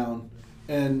Eastbound and Down,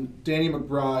 and Danny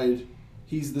McBride.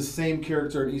 He's the same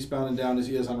character in Eastbound and Down as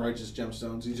he is on Righteous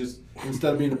Gemstones. He just,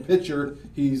 instead of being a pitcher,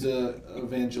 he's a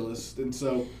evangelist. And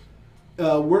so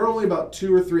we're only about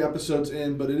 2 or 3 episodes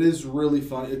in, but it is really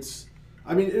fun. It's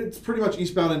pretty much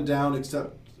Eastbound and Down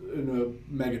except in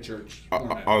a mega church.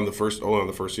 Only on the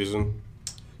first season?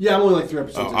 Yeah, I'm only like 3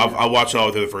 episodes in. I watched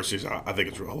all through the first season. I think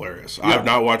it's hilarious. Yeah. I have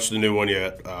not watched the new one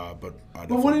yet, but I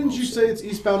But why didn't you say it's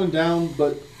Eastbound and Down,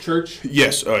 but church?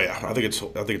 Yes. Oh yeah. I think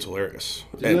it's hilarious.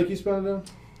 Do you like Eastbound and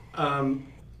Down?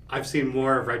 I've seen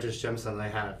more of Righteous Gemstones than I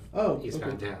have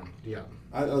Eastbound and Down. Yeah.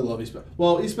 I love Eastbound.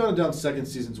 Well, Eastbound and Down's second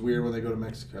season's weird when they go to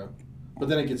Mexico, but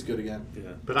then it gets good again.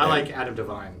 Yeah. But I like Adam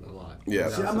Devine a lot. Yeah.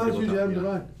 See, I'm not a huge Adam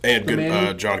Devine.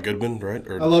 And John Goodman, right?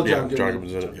 I love John Goodman. John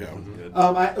Goodman's in it.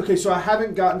 Yeah. So I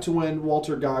haven't gotten to when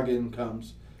Walter Goggin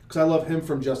comes because I love him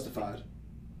from Justified.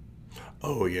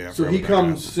 Oh yeah. I So forgot he about that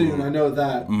comes guy. soon. I know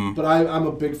that, but I'm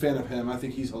a big fan of him. I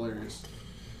think he's hilarious.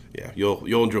 Yeah,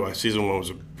 you'll enjoy. Season 1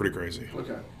 was pretty crazy.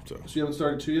 Okay. So you haven't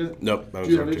started 2 yet? nope. I Do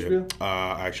you haven't have started HBO?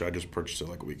 yet. Actually, I just purchased it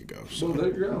like a week ago. So. Well, there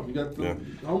you go. You got the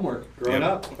homework. Growing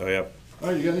up. Oh yeah. All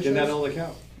right, you got any Getting that shows? old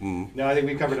account. No, I think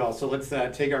we covered it all. So let's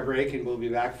take our break and we'll be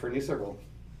back for New Circle.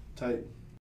 Tight.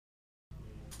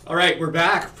 All right, we're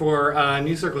back for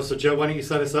New Circle. So Joe, why don't you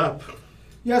set us up?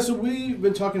 Yeah, so we've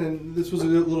been talking, and this was a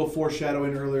little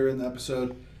foreshadowing earlier in the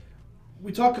episode.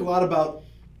 We talked a lot about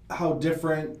how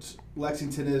different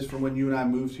Lexington is from when you and I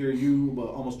moved here.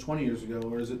 Almost 20 years ago,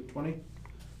 or is it 20?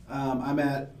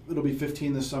 It'll be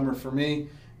 15 this summer for me.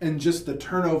 And just the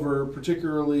turnover,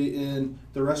 particularly in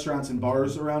the restaurants and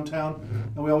bars around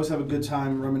town. And we always have a good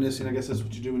time reminiscing. I guess that's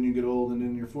what you do when you get old and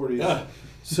in your 40s.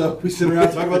 So we sit around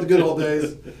and talk about the good old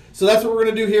days. So that's what we're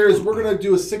going to do here is we're going to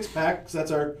do a 6-pack. Because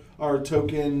that's our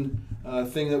token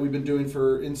thing that we've been doing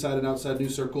for Inside and Outside New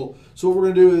Circle. So what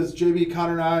we're going to do is JB,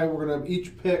 Connor, and I, we're going to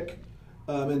each pick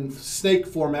in snake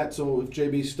format. So if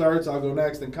JB starts, I'll go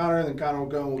next, then Connor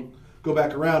will go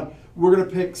back around. We're going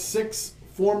to pick 6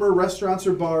 former restaurants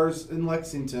or bars in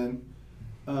Lexington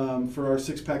for our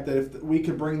 6-pack that if we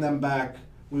could bring them back,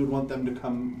 we would want them to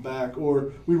come back,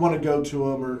 or we want to go to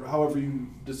them, or however you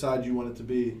decide you want it to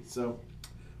be. So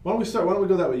why don't we start? Why don't we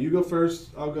go that way? You go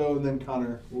first, I'll go, and then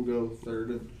Connor will go third,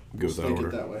 and Go we'll that take order.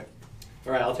 it that way.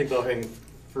 All right, I'll take the low-hanging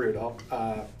fruit.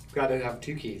 Got to have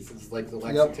 2 keys. It's like the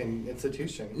Lexington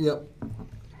institution. Yep.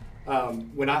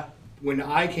 When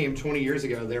I came 20 years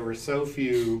ago, there were so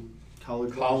few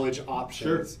college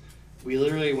options. Sure. We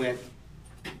literally went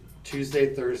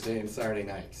Tuesday, Thursday, and Saturday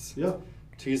nights. Yeah.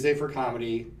 Tuesday for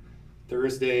comedy,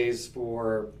 Thursdays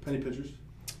for Penny pitchers.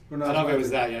 Or I don't know if it was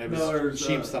that yet. It was there's,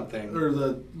 cheap something. Or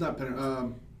the not penny.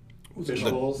 What's it Fish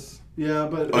called? bowls. Yeah,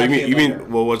 but Oh, you can't mean remember.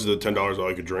 what was the $10 all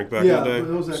you could drink back yeah, in the day? but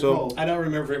what was that so called? I don't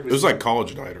remember if it was. it was like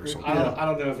college night or something. I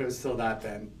don't know if it was still that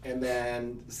then. And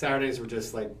then Saturdays were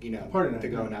just like Party night, the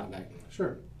going yeah. out night.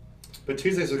 Sure. But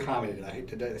Tuesdays was comedy night.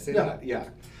 Did I say Yeah. that? Yeah.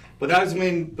 But that was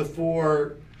when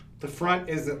before the front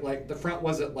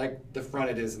wasn't like the front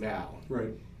it is now.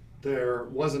 Right. There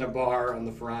wasn't a bar on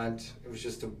the front. It was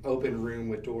just an open room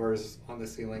with doors on the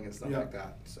ceiling and stuff Yeah. like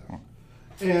that. So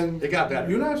And It got better.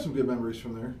 You and I have some good memories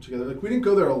from there together. Like we didn't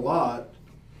go there a lot.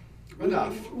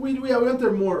 enough. We went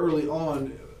there more early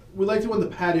on. We liked it when the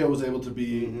patio was able to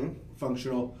be Mhm.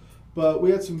 functional. But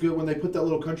we had some good when they put that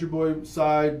little Country Boy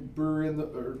side brewery in the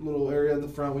or little area in the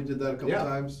front. We did that a couple Yeah.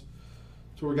 times.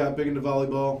 So we got big into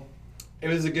volleyball. It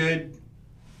was a good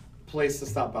place to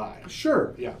stop by.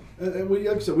 Sure. Yeah. And we,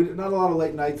 like I said, we did not a lot of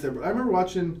late nights there. But I remember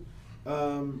watching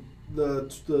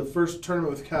the first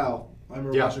tournament with Cal. I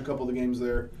remember Yeah. watching a couple of the games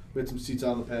there. We had some seats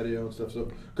out on the patio and stuff. So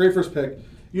great first pick.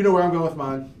 You know where I'm going with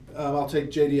mine. I'll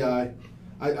take JDI.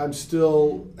 I'm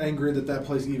still angry that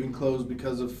place even closed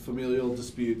because of familial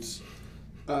disputes.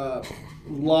 A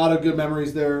lot of good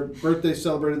memories there. Birthday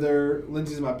celebrated there.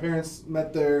 Lindsay's and my parents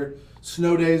met there.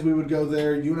 Snow days we would go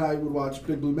there. You and I would watch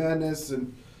Big Blue Madness,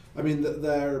 and I mean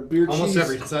their beer Almost cheese.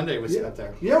 every Sunday we spent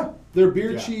there. Yeah, their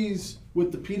beer Yeah. cheese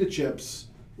with the pita chips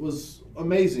was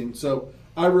amazing. So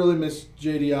I really miss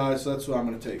JDI, so that's what I'm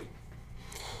going to take.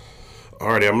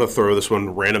 Alrighty, I'm going to throw this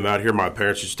one random out here. My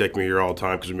parents used to take me here all the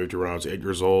time because we moved here when I was 8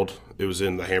 years old. It was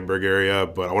in the Hamburg area,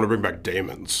 but I want to bring back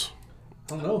Damon's.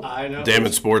 I don't know. I know.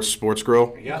 Damon's Sports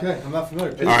Grill. Yeah. Okay, I'm not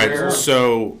familiar. It's All right, where-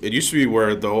 so it used to be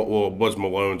where it was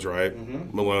Malone's, right?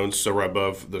 Malone's, so right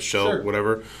above the shell, Sure.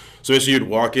 whatever. So as you'd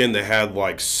walk in, they had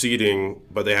like seating,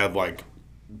 but they had like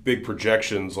big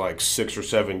projections, like 6 or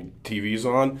 7 TVs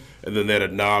on, and then they had a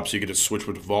knob so you could just switch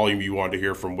which volume you wanted to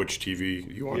hear from which TV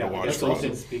you wanted Yeah, to watch that's from.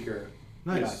 built-in speaker.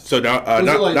 Nice. Yeah. So Was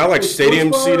not it like a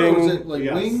stadium sports bar, seating. Or was it like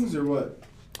Yes. wings or what?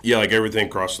 Yeah, like everything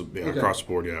across the Okay. across the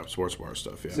board. Yeah, sports bar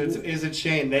stuff. Yeah. So it's a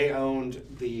chain. They owned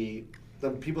the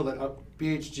people that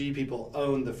BHG people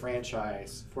owned the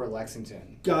franchise for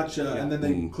Lexington. Gotcha. Yeah. And then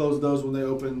they closed those when they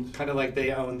opened. Kind of like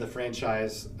they owned the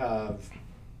franchise of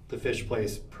the fish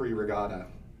place pre-regatta,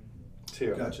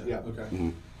 too. Gotcha. Yeah.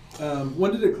 Okay.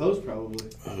 When did it close? Probably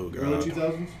Oh god. early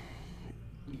 2000s.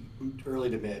 Early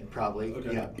to mid, probably.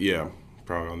 Okay. Yeah. Yeah,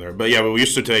 probably on there. But yeah, but we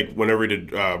used to take whenever we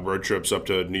did road trips up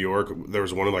to New York. There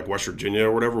was one in like West Virginia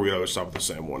or whatever. We always stop at the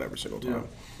same one every single time.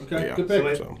 Okay. Yeah. Good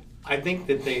pick. So I think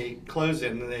that they closed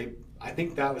it, and I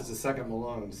think that was the second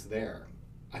Malone's there.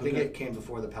 I think Okay. it came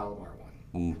before the Palomar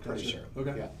one. Pretty Gotcha. sure.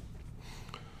 Okay. Yeah.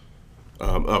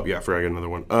 Oh yeah, I forgot I got another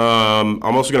one.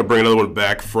 I'm also gonna bring another one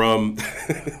back from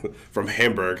from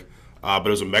Hamburg. but it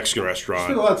was a Mexican You restaurant.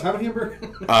 spent a lot of time in Hamburg?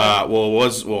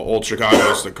 Old Chicago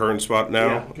is the current spot now.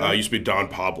 Yeah, okay. It used to be Don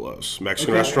Pablo's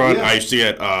Mexican Okay, restaurant. yeah. I used to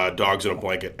get dogs in a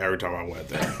blanket every time I went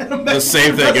there. The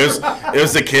same thing. It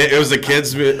was the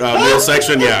kids meal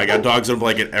section. Yeah, I got dogs in a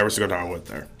blanket every single time I went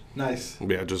there. Nice.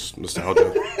 Yeah, just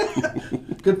nostalgia.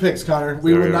 Good picks, Connor.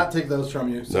 We There will you go. not take those from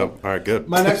you. So. Nope. All right, good.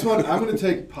 My next one, I'm going to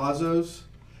take Pazos.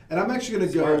 And I'm actually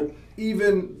going to go Smart.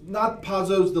 even, not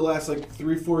Pazos the last like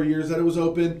 3-4 years that it was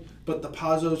open, but the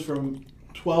Pazos from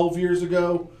 12 years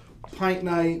ago, Pint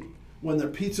Night, when the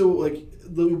pizza, like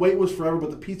the wait was forever,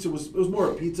 but the pizza it was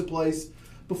more a pizza place.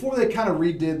 Before they kind of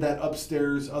redid that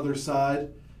upstairs other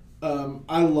side,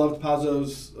 I loved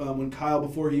Pazos when Kyle,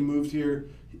 before he moved here,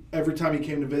 every time he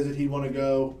came to visit, he'd want to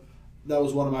go. That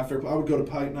was one of my favorite. I would go to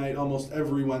Pint Night almost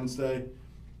every Wednesday.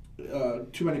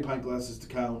 Too many pint glasses to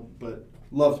count, but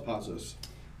loved Pazos.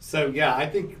 So yeah, I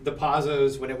think the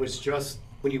Pazos, when it was just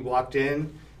when you walked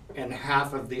in and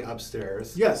half of the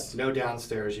upstairs, Yes. no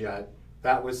downstairs yet,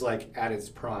 that was like at its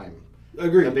prime.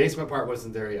 Agreed. The basement part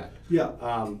wasn't there yet. Yeah.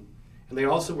 And they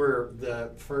also were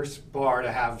the first bar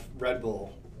to have Red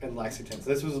Bull in Lexington.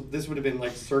 So this would have been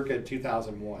like circa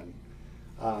 2001.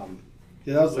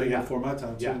 Yeah, that was So, like yeah. before my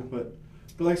time too. Yeah. But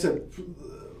like I said,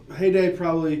 heyday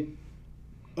probably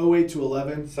 08 to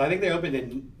 11. So I think they opened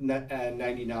in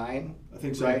 99. I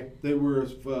think so. Right. They were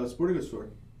a sporting goods store.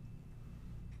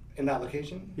 In that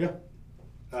location. Yeah.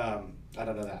 I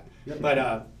don't know that. Yep.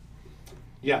 But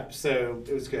yeah, so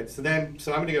it was good. So I'm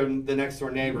gonna go the next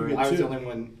door neighbor. You get I was two. the only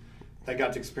one that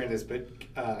got to experience this,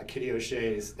 but Kitty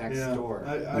O'Shea's next Yeah. door.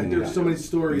 There's so many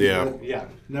stories. Yeah. That Yeah.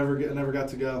 never got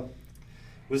to go.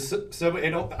 Was so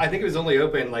I think it was only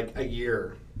open like a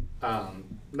year,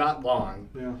 not long,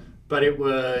 Yeah. but it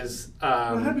was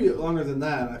Well, it had to be longer than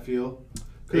that, I feel.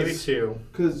 maybe two.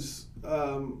 Because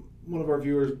one of our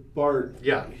viewers, Bart,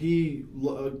 Yeah. he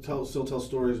still tells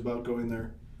stories about going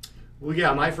there. Well,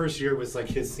 yeah, my first year was like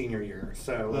his senior year,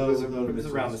 so Oh, it was that would make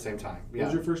around sense. the same time. What Yeah.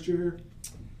 was your first year here?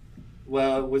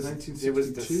 Well, it was the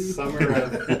 1962? summer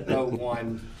of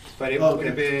 '01, but it Oh, would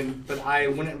have okay. been. But I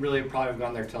wouldn't really probably have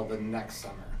gone there till the next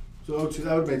summer. So 02,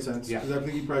 that would make sense. Yeah. Because I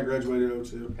think he probably graduated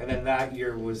 02. And then that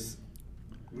year was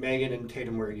Megan and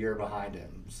Tatum were a year behind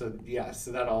him. So yeah,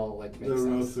 so that all like makes The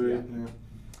sense. 03, Yeah.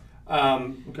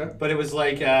 yeah. Okay. But it was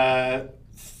like a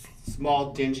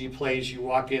small dingy place. You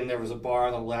walk in, there was a bar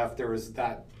on the left. There was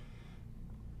that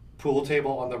pool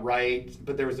table on the right,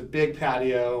 but there was a big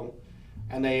patio.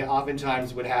 And they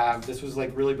oftentimes would have, this was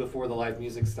like really before the live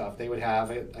music stuff, they would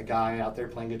have a guy out there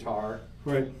playing guitar.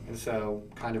 Right. And so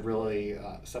kind of really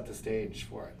set the stage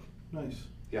for it. Nice.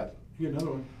 Yeah. You get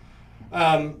another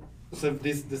one. So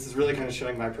this is really kind of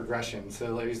showing my progression.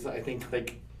 So I think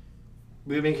like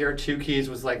moving here, Two Keys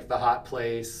was like the hot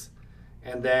place.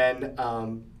 And then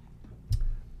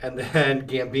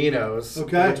Gambino's,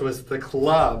 Okay. which was the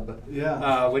club,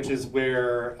 Yeah. which is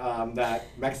where that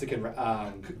Mexican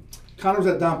Connor was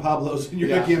at Don Pablo's and you're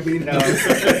yeah. at Gambino. No.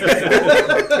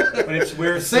 But it's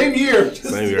where Same year.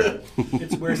 Same here.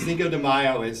 it's where Cinco de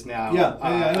Mayo is now. Yeah,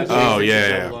 I know. adjacent Oh, to yeah,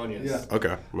 yeah. Bologna's. Yeah.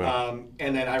 Okay. Yeah.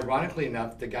 And then ironically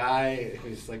enough, the guy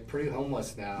who's like pretty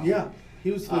homeless now. Yeah. He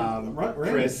was the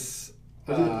Chris.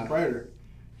 Was he the proprietor?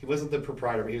 He wasn't the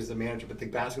proprietor, but he was the manager. But the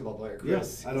basketball player,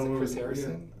 Chris. Yeah, I don't know Chris who-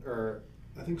 Harrison, or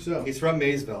I think so. he's from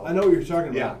Maysville. I know what you're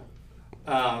talking Yeah.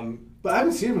 about. But I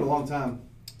haven't seen him in a long time.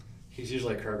 He's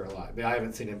usually at Kroger a lot, but I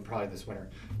haven't seen him probably this winter.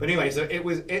 But anyway, so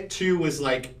it too was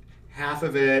like half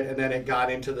of it, and then it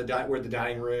got into where the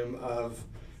dining room of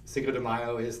Cinco de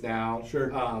Mayo is now. Sure.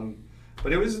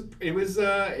 But it was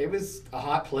a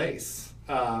hot place.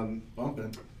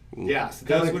 Bumping. Yeah, so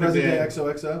Kind those of like would have present day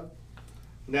been. XOXO?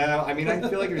 No, I mean I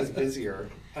feel like it was busier.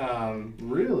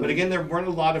 Really? But again, there weren't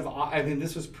a lot of. I mean,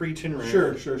 this was pre-tin room.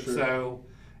 Sure. So,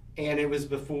 and it was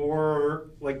before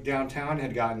like downtown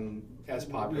had gotten as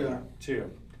popular Yeah. too.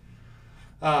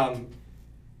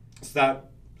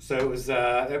 So it was.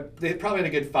 They probably had a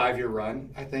good 5-year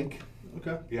run, I think.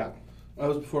 Okay. Yeah. That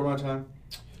was before my time.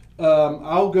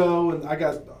 I'll go, and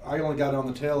I only got it on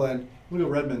the tail end. I'm going to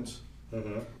go Redmond's.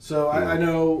 Mm-hmm. So I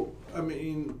know, I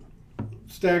mean,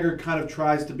 Staggered kind of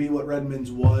tries to be what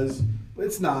Redmond's was.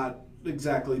 It's not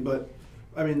exactly, but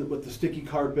I mean, with the sticky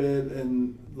carpet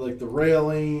and like the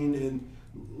railing and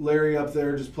Larry up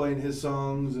there just playing his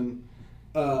songs. And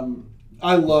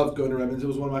I loved going to Redmond's. It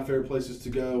was one of my favorite places to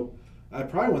go. I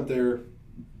probably went there,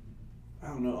 I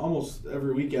don't know, almost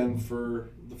every weekend for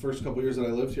the first couple years that I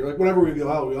lived here. Like whenever we go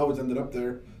out, we always ended up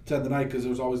there to end the night because there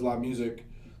was always live music.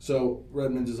 So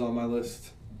Redmond's is on my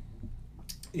list.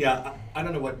 Yeah, I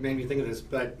don't know what made me think of this,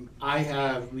 but I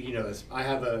have, you know this, I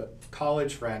have a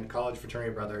college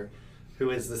fraternity brother who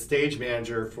is the stage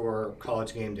manager for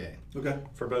College Game Day. Okay.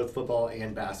 For both football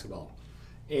and basketball.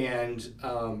 And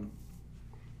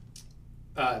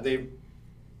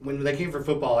when they came for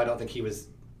football, I don't think he was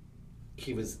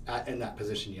in that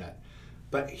position yet.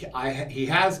 But he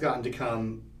has gotten to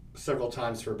come several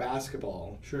times for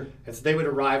basketball. Sure. And so they would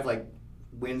arrive like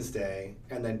Wednesday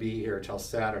and then be here till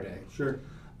Saturday. Sure.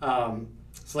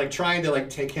 So like trying to like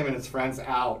take him and his friends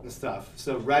out and stuff.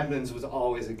 So Redmond's was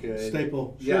always a good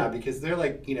Staple. Yeah, Sure. because they're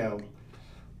like,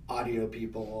 audio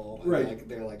people. And Right. like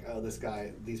they're like, oh,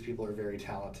 these people are very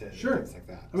talented. Sure. And things like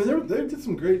that. I mean, they did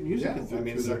some great music. Yeah, through I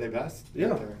mean, there. Sunday Best.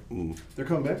 Yeah. They're- They're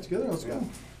coming back together. Let's Yeah. go.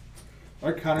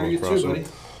 All right, Connor, you Impressive. too, buddy.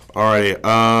 All right,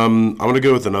 I'm gonna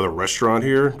go with another restaurant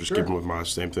here. Just Sure. keeping with my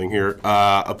same thing here.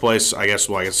 A place, I guess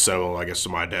to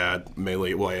my dad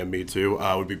mainly, and me too,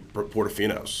 would be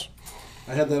Portofino's,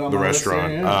 I had that on the my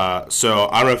restaurant. list there, yeah. So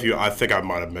I don't know if I think I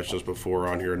might have mentioned this before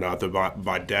on here or not. That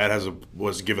my dad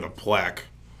was given a plaque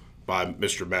by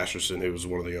Mr. Masterson, who was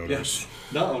one of the owners. Yes.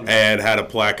 No. And had a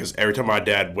plaque because every time my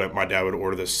dad went, my dad would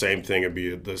order the same thing. It'd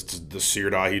be the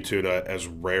seared ahi tuna, as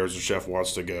rare as the chef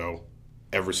wants to go,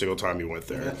 every single time he went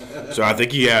there. So I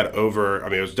think he had it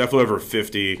was definitely over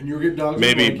 50, And you were getting dogs.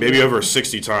 maybe over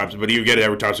 60 times, but he would get it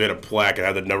every time. So he had a plaque and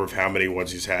had the number of how many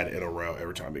ones he's had in a row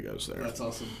every time he goes there. That's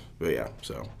awesome. But yeah,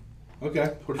 so.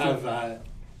 Okay.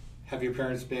 Have your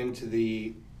parents been to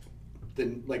the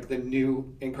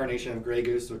new incarnation of Grey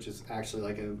Goose, which is actually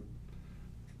like a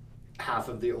half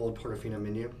of the old Portofino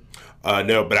menu?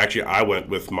 No, but actually I went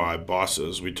with my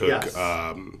bosses. We took, Yes. what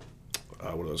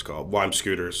are those called? Lime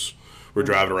scooters. We're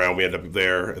driving around. We ended up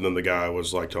there, and then the guy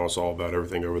was like telling us all about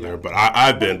everything over there. But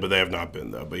I've been, but they have not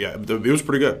been though. But yeah, it was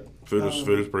pretty good. Food was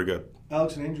pretty good.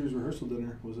 Alex and Andrew's rehearsal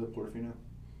dinner was at Portofino.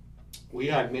 We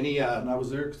had many. And I was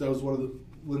there because that was one of the.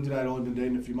 Lindsay and I had only been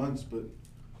dating a few months, but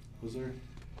I was there.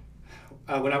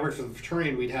 When I worked for the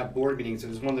fraternity, we'd have board meetings. It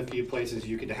was one of the few places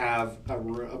you could have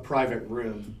a private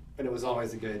room, and it was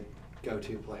always a good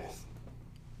go-to place.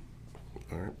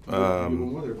 All right. You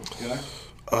one more there, guy?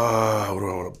 What do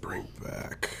I want to bring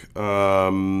back?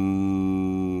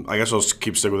 I guess I'll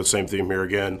keep sticking with the same theme here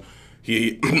again.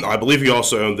 I believe he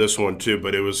also owned this one too,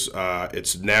 but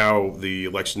it's now the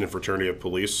Lexington Fraternity of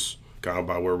Police, kind of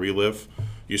by where we live.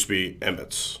 Used to be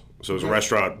Emmett's. So it was a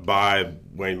restaurant by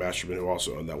Wayne Masterman, who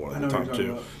also owned that one at the time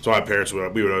too. So my parents we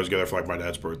would always go there for like my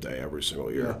dad's birthday every single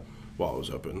year while it was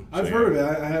open. I've heard of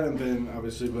it. I hadn't been,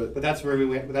 obviously, but that's where we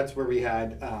went. That's where we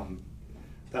had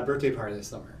that birthday party this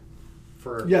summer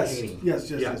for Yes. painting. Yes.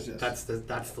 That's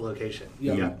the location.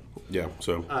 Yeah. Yeah.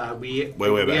 So we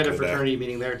way back had in a the day. fraternity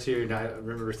meeting there too, and I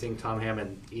remember seeing Tom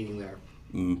Hammond eating there.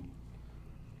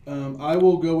 I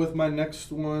will go with my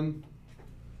next one.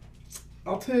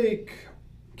 I'll take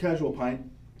Casual Pint,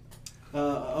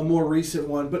 a more recent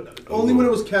one, but only when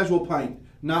it was Casual Pint,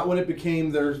 not when it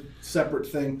became their separate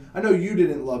thing. I know you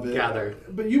didn't love it, Gather.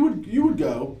 but you would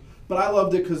go. But I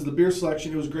loved it because the beer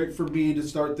selection. It was great for me to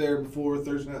start there before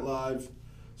Thursday Night Live,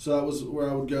 so that was where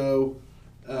I would go.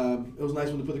 It was nice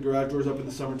when they put the garage doors up in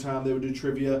the summertime. They would do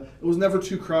trivia. It was never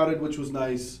too crowded, which was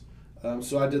nice.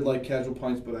 So I did like Casual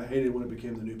Pints, but I hated when it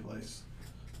became the new place.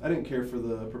 I didn't care for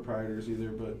the proprietors either,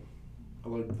 but I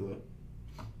liked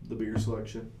the beer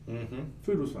selection. Mm-hmm.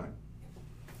 Food was fine.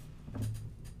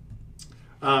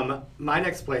 My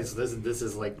next place. This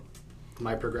is like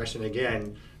my progression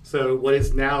again. So what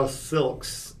is now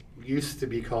Silk's used to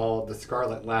be called the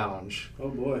Scarlet Lounge. Oh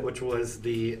boy. Which was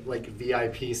the like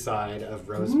VIP side of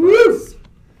Woo! Rosebuds.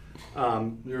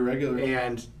 You're a regular.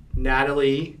 And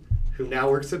Natalie, who now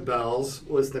works at Bell's,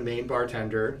 was the main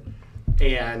bartender,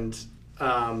 and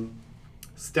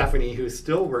Stephanie, who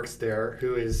still works there,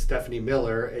 who is Stephanie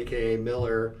Miller, aka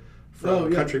Miller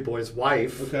from Country Boy's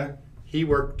wife. Okay. He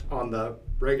worked on the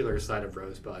regular side of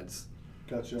Rosebuds.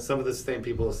 Gotcha. Some of the same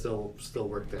people still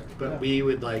work there, but Yeah. we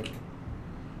would like.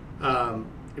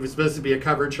 It was supposed to be a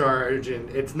cover charge, and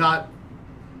it's not.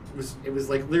 It was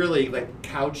like literally like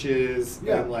couches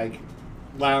and like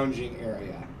lounging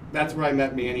area. That's where I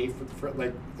met Manny for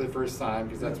like the first time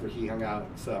because that's where he hung out.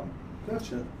 So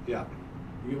Gotcha. yeah.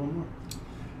 You get one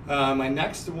more. My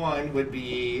next one would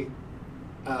be.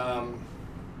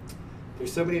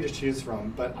 There's so many to choose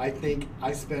from, but I think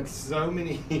I spent so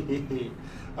many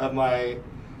of my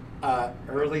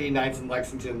early nights in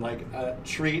Lexington. Like a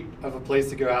treat of a place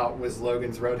to go out was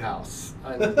Logan's Roadhouse,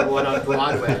 the one on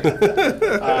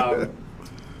Broadway.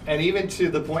 And even to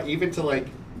the point, even to like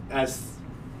as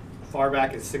far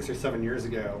back as 6 or 7 years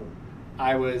ago,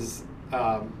 I was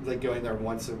like going there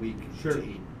once a week to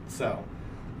eat. So,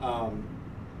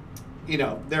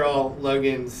 they're all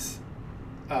Logan's.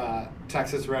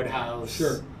 Texas Roadhouse.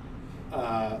 Sure.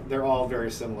 they're all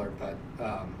very similar, but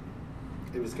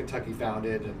it was Kentucky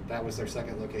founded, and that was their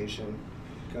second location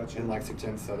in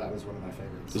Lexington, so that was one of my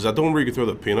favorites. Is that the one where you can throw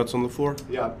the peanuts on the floor?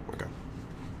 Yeah. Okay.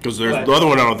 Because there's the other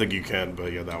one I don't think you can,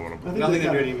 but yeah, that one. I think Nothing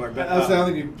to do anymore. But I don't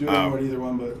think you do anymore at either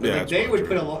one, but Yeah, like they would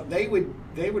true.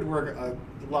 they would work a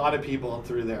lot of people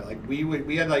through there. Like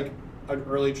we had like an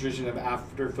early tradition of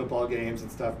after football games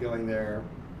and stuff going there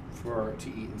to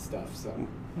eat and stuff. So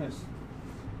nice.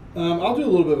 I'll do a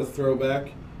little bit of a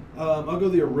throwback. I'll go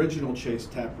the original Chase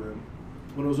Tap Room.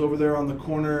 When it was over there on the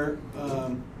corner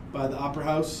by the Opera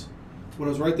House, when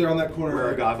it was right there on that corner.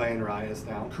 where Agave and Rye is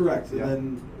now. Correct. Yeah.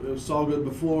 And then it was all good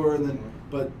before, and then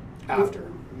but After.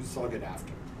 It was all good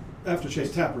after. after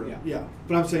Chase Tap Room. Yeah. Yeah.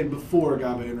 But I'm saying before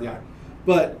Agave and Rye. Yeah.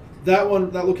 But that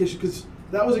location, because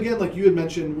that was again like you had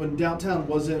mentioned when downtown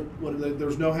wasn't there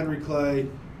was no Henry Clay.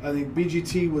 I think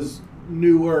BGT was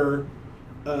newer.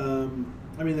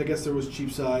 I mean, I guess there was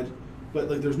Cheapside, but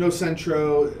like there's no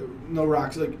Centro, no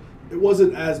Rocks. Like it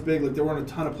wasn't as big. Like there weren't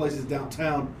a ton of places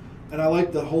downtown, and I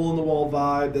liked the hole in the wall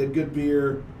vibe. They had good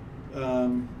beer. I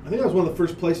think that was one of the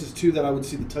first places too that I would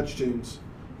see the Touch Tunes,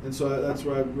 and so that's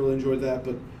where I really enjoyed that.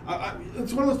 But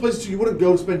it's one of those places too, you wouldn't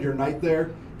go spend your night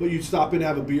there, but you'd stop in,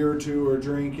 have a beer or two or a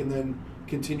drink, and then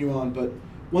continue on. But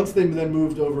once they then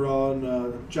moved over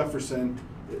on Jefferson,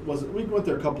 it wasn't. We went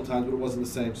there a couple times, but it wasn't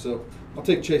the same. So I'll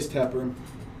take Chase Tap Room.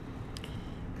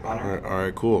 All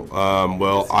right, cool.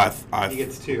 Well, He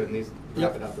gets two, and these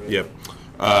wrap it up, right? Yep.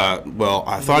 Well,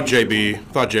 I thought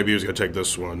JB was gonna take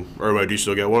this one. Or do you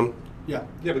still get one? Yeah.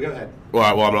 Yeah, but go ahead. Well,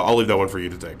 I'll leave that one for you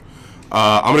to take.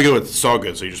 I'm gonna go with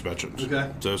Sawgood, so you just mentioned.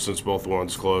 Okay. So since both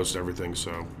ones closed, everything.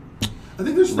 So. I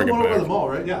think there's still Bring it one over back. the mall,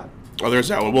 right? Yeah. Oh, there's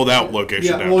that one. Well, that location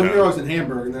Yeah. downtown. Well, here I was in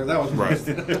Hamburg, and that was Right.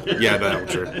 Yeah, that one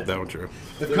true. That one true.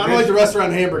 It's kind of like the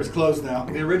restaurant in Hamburg is closed now.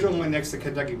 The original one next to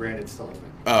Kentucky Branded still open.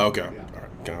 Oh, okay.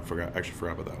 Yeah. All right. I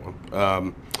forgot about that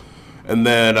one. And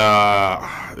then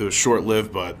it was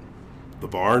short-lived, but the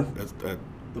barn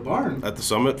The barn. at the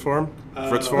Summit Farm,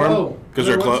 Fritz oh, Farm, because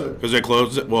I never went to it. they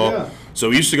closed it. Well, Yeah. so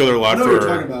we used to go there a lot I know what you're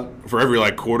talking about. for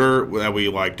every quarter that we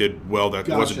did well. That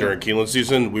wasn't Gotcha. during Keeneland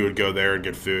season. We would go there and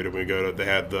get food, and we go to. They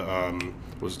had the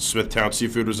was it Smithtown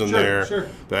Seafood was in Sure, there. sure.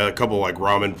 They had a couple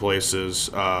ramen places.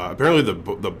 Apparently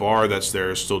the bar that's there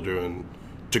is still doing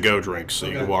to-go drinks, so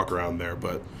you Okay. can walk around there.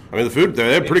 But I mean the food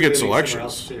they had pretty good Maybe somewhere else,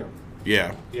 selections. too.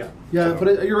 Yeah. Yeah. Yeah,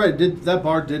 but you're right. That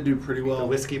bar did do pretty well. The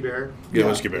Whiskey Bear. Yeah, Yeah,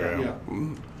 Whiskey Bear. yeah. Yeah.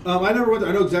 Yeah. I never went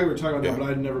there. I know exactly what you're talking about, Yeah. now, but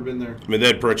I'd never been there. I mean, they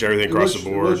had pretty much everything across the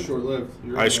board. It was short-lived.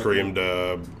 You're right Ice about that. cream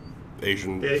to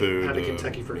Asian They food. had a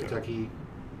Kentucky for yeah. Kentucky.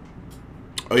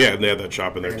 Oh yeah, and they had that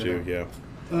shop in there too. Yeah.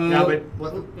 Now, but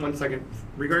one second.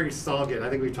 Regarding Sawgood,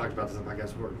 I think we've talked about this on the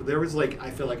podcast before. But there was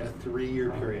I feel like a 3-year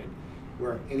period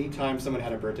where anytime someone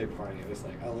had a birthday party, it was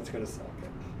like, oh, let's go to Sawgood.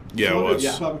 Yeah, it was.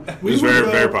 Yeah. It was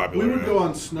very popular. We would yeah. go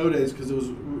on snow days because it was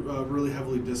really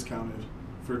heavily discounted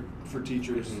for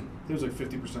teachers. Mhm. It was like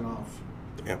 50% off.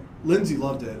 Yeah. Lindsay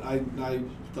loved it. I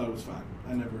thought it was fine.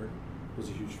 I never was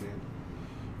a huge fan.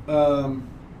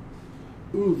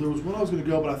 There was one I was going to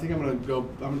go, but I think I'm going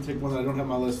to take one that I don't have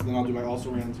on my list, and then I'll do my also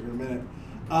Rams here in a minute.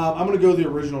 I'm going to go the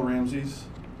original Ramsey's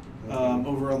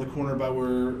over on the corner by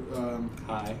where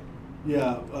Hi.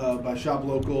 yeah, by Shop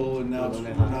Local, and now it's Oh, yeah.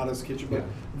 Renata's Kitchen. But Yeah.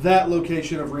 that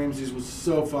location of Ramsey's was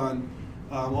so fun.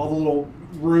 All the little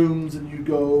rooms, and you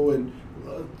go. And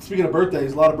speaking of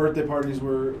birthdays, a lot of birthday parties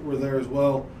were there as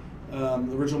well.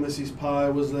 The original Missy's Pie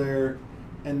was there.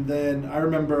 And then I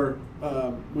remember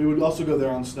we would also go there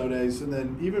on snow days. And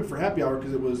then even for happy hour,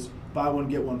 because it was buy one,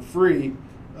 get one free,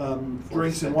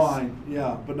 drinks and 46. wine.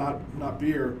 Yeah, but not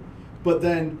beer. But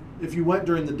then if you went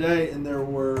during the day and there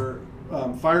were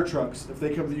fire trucks, if they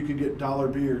come, you could get dollar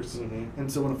beers. Mhm.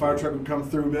 And so when a fire truck would come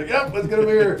through, we'd be like, yep, let's get a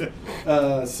beer.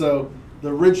 So the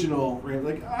original,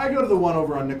 I go to the one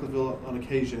over on Nicholasville on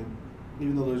occasion,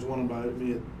 even though there's one by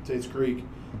me at Tate's Creek.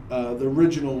 The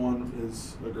original one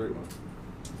is a great one.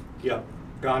 Yeah.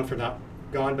 Gone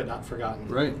but not forgotten.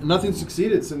 Right. Nothing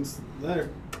succeeded since there.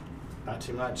 Not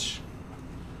too much.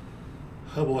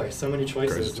 Oh boy, so many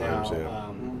choices Crazy now. times, yeah.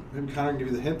 Him kind of give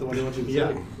you the hint, the one he wants you to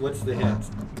Yeah. say. What's the hint?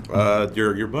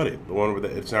 Your buddy, the one with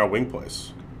it's now a wing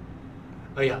place.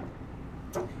 Oh yeah.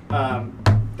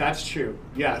 That's true.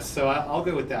 Yeah. So I'll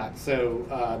go with that.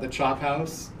 So the Chop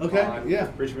House. Okay, On yeah.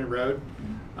 Richmond Road.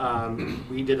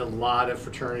 We did a lot of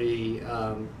fraternity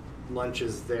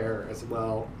lunches there as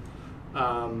well.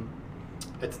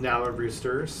 It's now a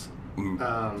Roosters.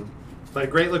 But a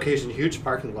great location, huge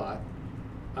parking lot.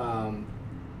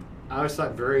 I always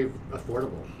thought very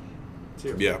affordable,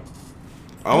 too. Yeah.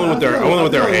 I only went there. I only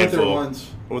went there a I went there handful.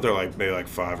 once. I went there maybe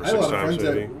 5 or I had a 6 lot of times friends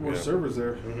maybe. that were Yeah. servers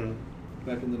there Mhm.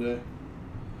 back in the day.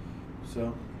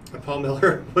 So. And Paul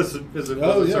Miller was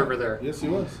a server there. Yes, he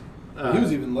was. He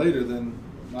was even later than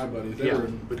my buddies. They were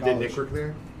in but college. did Nick work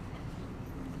there?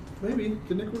 Maybe.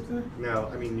 Did Nick work there? No,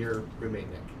 I mean your roommate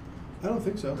Nick. I don't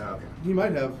think so. Oh, okay. He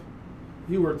might have.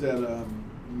 He worked at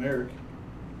Merrick.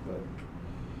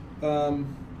 But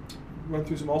run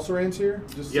through some also-rans here.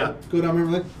 Just Yeah. Go down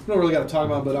memory lane. We don't really got to talk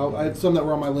about, but I had some that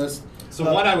were on my list. So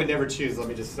one I would never choose. Let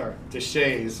me just start.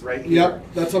 Deshays right here.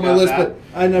 Yep, that's on my list, but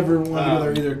I never wanted to go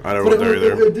there either. I never but went there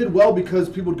either. It did well because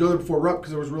people would go there before Rupp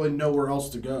because there was really nowhere else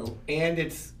to go. And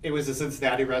it was a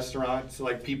Cincinnati restaurant, so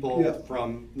like people Yeah.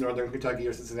 from Northern Kentucky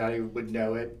or Cincinnati would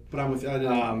know it. But I'm with you. I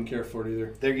didn't care for it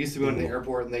either. They used to go into the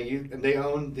airport, and they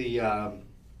owned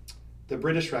the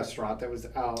British restaurant that was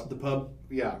out. The pub?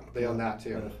 Yeah, they own that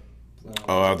too.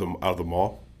 Oh, out of the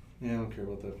mall. Yeah, I don't care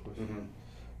about that place. Mm-hmm.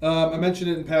 I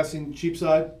mentioned it in passing.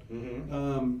 Cheapside.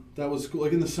 Mm-hmm. That was cool.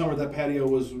 Like in the summer, that patio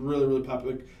was really, really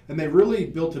popular, and they really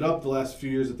built it up the last few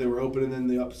years that they were open, and then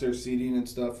the upstairs seating and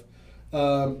stuff.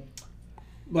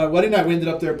 My wedding night, we ended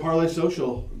up there at Parlay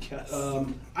Social. Yes.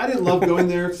 I didn't love going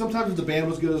there. Sometimes if the band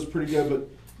was good, it was pretty good, but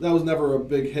that was never a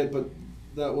big hit. But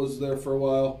that was there for a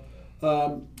while.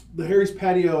 The Harry's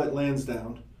Patio at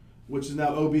Lansdowne, which is now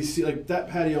OBC. Like that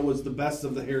patio was the best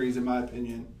of the Harry's in my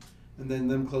opinion, and then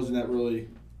them closing that really.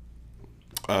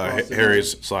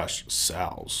 Harry's /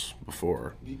 Sal's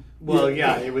before. Well,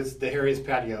 yeah, it was the Harry's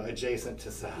patio adjacent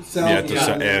to Sal's. Sal's,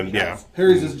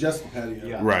 Harry's is just the patio.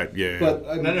 Yeah. Right. Yeah. But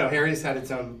I mean, No, Harry's had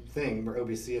its own thing where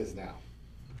OBC is now.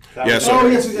 That Yeah. was-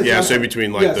 So yes. So in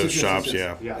between like Yes, those yes, shops.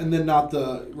 yes. Yeah. And then not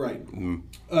the right.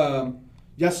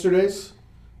 Yesterday's.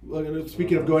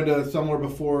 Speaking of going to somewhere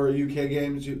before UK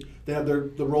games, they have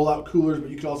the rollout coolers, but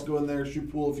you could also go in there shoot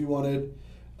pool if you wanted.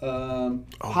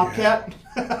 Hopcat.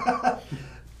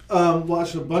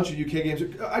 Watched a bunch of UK games.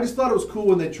 I just thought it was cool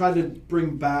when they tried to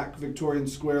bring back Victorian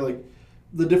Square, like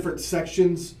the different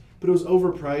sections, but it was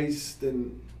overpriced,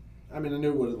 and I mean I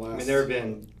knew what it lasted. I mean, there have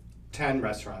been 10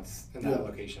 restaurants in that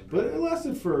location. But it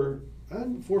lasted for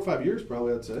 4 or 5 years,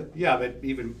 probably. I'd say. Yeah, but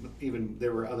even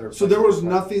there were other. So there was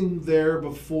nothing there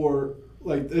before,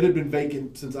 like it had been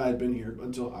vacant since I had been here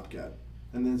until Hopcat,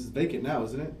 and then it's vacant now,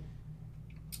 isn't it?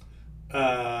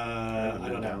 I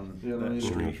don't know. Yeah, That either.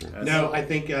 street. No, I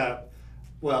think.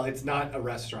 Well, it's not a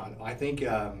restaurant. I think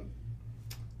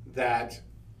that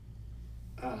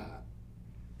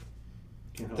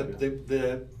Can't help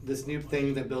you. this new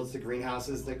thing that builds the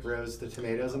greenhouses that grows the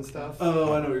tomatoes and stuff.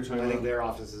 Oh, I know what you're talking I about. think their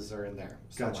offices are in there.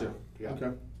 Gotcha. somewhere. Yeah.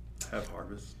 Okay. Have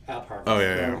harvest. App Harvest. Oh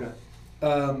yeah.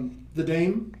 Okay. The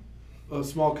Dame, a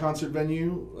small concert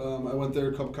venue. I went there,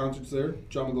 a couple concerts there.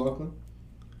 John McLaughlin.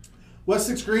 West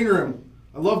 6 Green Room.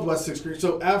 I loved West 6 Green.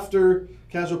 So after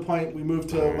Casual Pint, we moved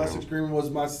to West 6 Green Room was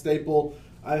my staple.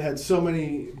 I had so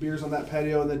many beers on that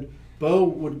patio, and then Bo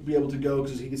would be able to go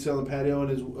because he could sit on the patio in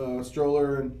his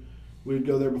stroller, and we'd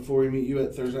go there before we meet you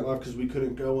at Thursday Night Live because we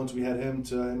couldn't go once we had him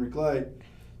to Henry Clay.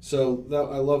 So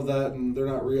I love that, and they're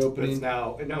not But reopening. it's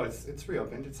now it's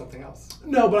reopened. It's something else.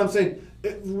 No, but I'm saying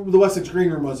the West 6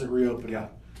 Green Room wasn't reopened. Yeah.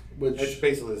 Which It's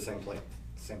basically the same place,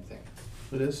 same thing.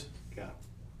 it is. Yeah.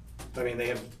 I mean, they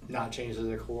have not changed the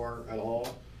decor at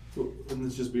all. And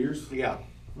it's just beers. Yeah.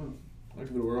 I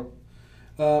give it a whirl.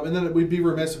 And then we'd be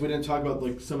remiss if we didn't talk about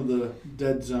like some of the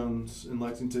dead zones in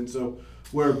Lexington. So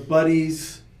where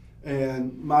Buddies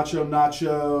and Macho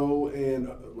Nacho and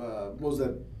what was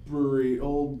that brewery?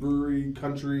 Old Brewery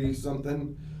Country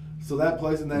something. So that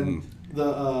place, and then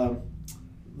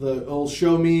the old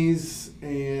Show Me's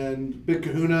and Big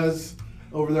Kahuna's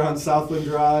over there on Southland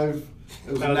Drive.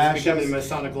 It was Now it's Nash's. becoming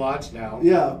Masonic Lodge now.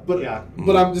 Yeah, but Yeah.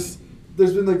 but I'm just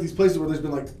there's been like these places where there's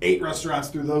been like 8 restaurants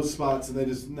through those spots, and they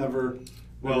just never.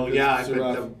 Well, never yeah,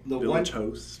 survive. but the one Village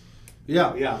Host.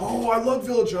 Yeah. Yeah. Oh, I love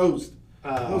Village Host.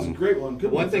 That was a great one.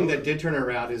 Good one thing Phil. that did turn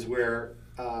around is where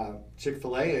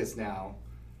Chick-fil-A is now.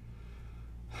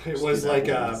 It was like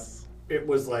an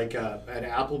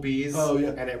Applebee's. Oh, yeah.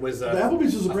 And it was The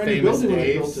Applebee's was a brand new famous building when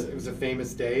they Dave's. built it. It was a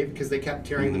famous Dave because they kept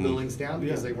tearing the buildings down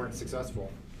because Yeah. they weren't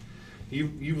successful.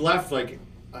 You left like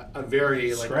a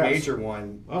very like Scraps. major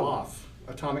one Oh. off.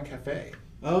 Atomic Cafe.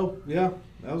 Oh yeah,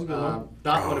 that was a good one.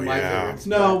 Not one of my yeah. favorites.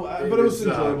 No, but it was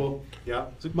enjoyable. Yeah.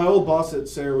 My old boss at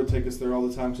Sarah would take us there all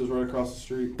the time because it was right across the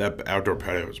street. That outdoor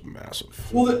patio is massive.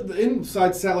 Well, the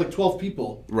inside sat like 12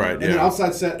 people. Right, And the yeah.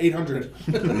 outside sat 800.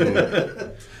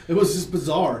 It was just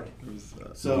bizarre. There was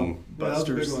So, yeah, that was a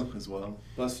big Buster's one. as well.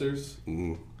 Buster's.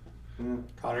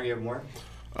 Connor, you have more?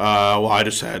 Well, I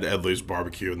just had Edley's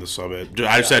barbecue in the Summit.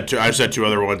 I just had two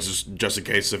other ones just in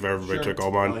case if everybody Sure. took all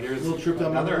Well, mine. here's Little trip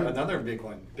down memory lane. another big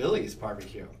one. Billy's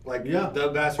barbecue. Like Yeah. the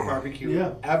best barbecue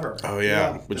Yeah. ever. Oh yeah,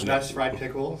 Yeah. The which best fried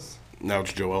pickles. Now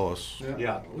it's Joe Ellis.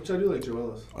 Yeah. Which I do like Joe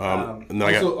Ellis. And then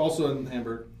I got Also in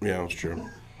Hamburg. yeah, that's true.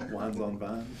 Wines on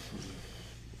Vine.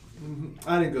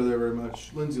 I didn't go there very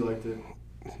much. Lindsay liked it.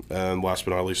 And last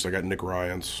but not least, I got Nick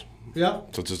Ryan's. Yeah.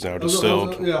 Since it's now was-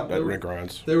 distilled yeah, at Nick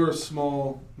Ryan's. They were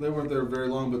small. They weren't there very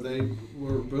long, but they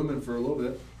were booming for a little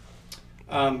bit.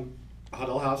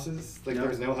 Huddle houses, like Yeah.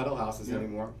 there's no huddle houses Yeah.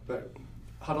 anymore, but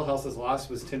huddle houses lost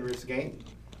was Tin Roof's gained.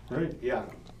 Right. Yeah.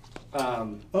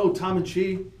 Oh, Tom and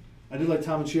Chi. I did like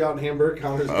Tom and Chi out in Hamburg.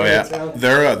 Connor's Oh yeah, town.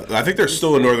 they're. I think they're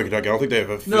still in Northern Kentucky. I don't think they have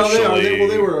officially. No, they are.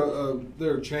 They were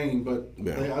they're a chain, but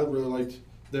Yeah. I really liked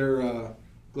their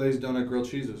glazed donut grilled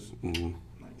cheeses. Mhm.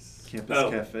 Nice. Campus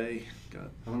Oh. Cafe got I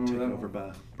don't remember taken that over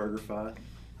one. by BurgerFi.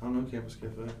 I don't know Campus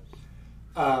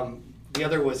Cafe. The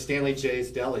other was Stanley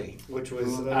J's Deli, which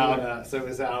was Oh, that out. one. So it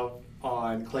was out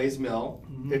on Clay's Mill.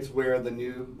 Mhm. It's where the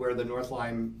North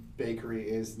Lime Bakery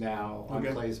is now on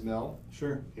Okay. Clay's Mill.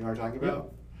 Sure. You know what I'm talking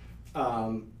about?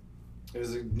 It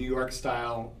was a New York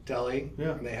style deli.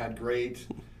 Yeah. And they had great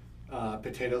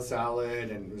potato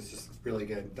salad, and it was just really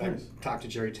good. I Nice. talked to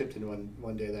Jerry Tipton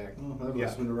one day there. Oh, that must Yeah.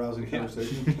 have been a rousing Yeah.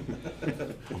 conversation.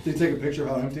 Did you take a picture of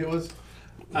how empty it was?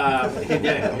 He did.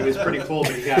 It was pretty cool,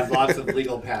 but he had lots of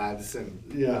legal pads and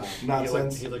Yeah,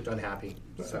 nonsense. He looked unhappy.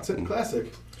 So. That's a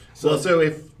classic. So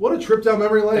if What a trip down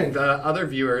memory lane. the other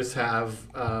viewers have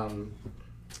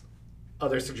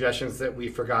other suggestions that we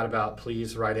forgot about,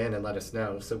 please write in and let us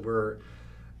know. So we're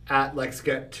at Lex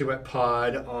Get To It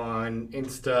Pod on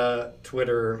Insta,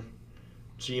 Twitter,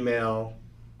 Gmail,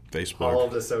 Facebook. all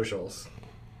of the socials.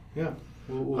 Yeah.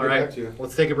 We'll All get right, back to you.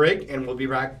 let's take a break and we'll be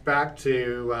back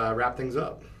to wrap things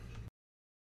up.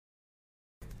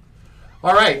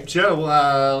 All right, Joe,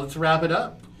 let's wrap it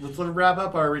up. Let's wrap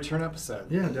up our return episode.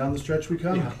 Yeah, down the stretch we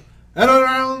come. Yeah. And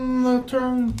around the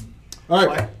turn. All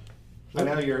right. I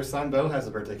know your son Bo has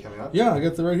a birthday coming up. Yeah, I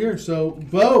got that right here. So,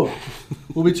 Bo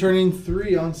will be turning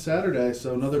 3 on Saturday.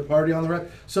 So, another party on the right.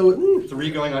 So,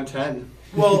 3 going on 10.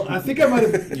 well, I think I might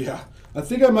have. Yeah, I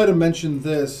think I might have mentioned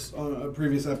this on a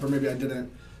previous episode, or maybe I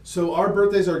didn't. So, our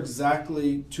birthdays are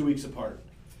exactly 2 weeks apart.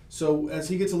 So, as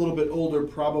he gets a little bit older,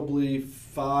 probably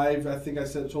 5, I think I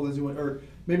told Lindsay, or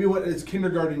maybe what his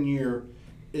kindergarten year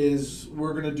is,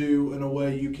 we're going to do an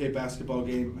away UK basketball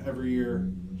game every year,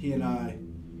 he and I.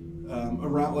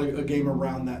 Around like a game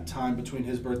around that time between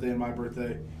his birthday and my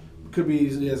birthday. Could be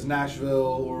as Nashville,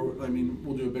 or I mean,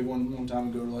 we'll do a big one time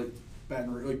and go to like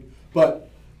Baton Rouge. Like, but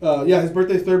yeah, his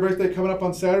birthday, 3rd birthday coming up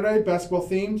on Saturday, basketball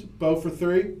themed. Bo for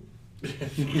 3.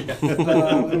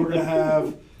 And we're gonna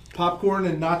have popcorn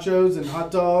and nachos and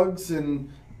hot dogs and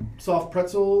soft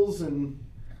pretzels, and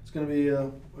it's gonna be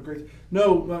a great.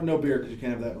 No beer because you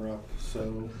can't have that in Rock.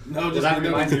 So no, Well, just that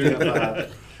reminds me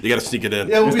of. You got to sneak it in.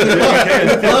 yeah, we'll be in the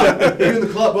club. We'll be in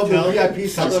the club. Well, Tell the VIP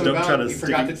tell section. them Don't try about. to You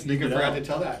forgot to sneak it forgot out. to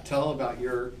tell that. Tell about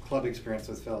your club experience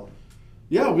with Phil.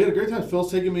 Yeah, we had a great time.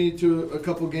 Phil's taking me to a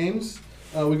couple games.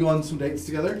 We go on some dates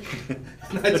together.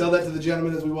 And I tell that to the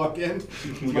gentleman as we walk in.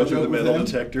 We I'll go through joke the with metal him.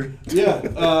 detector.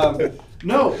 Yeah.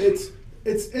 No, it's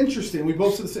interesting. We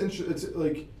both said it's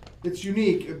like it's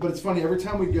unique, but it's funny. Every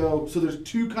time we go, so there's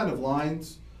 2 kind of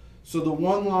lines. So the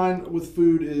one line with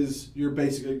food is your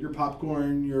basic, your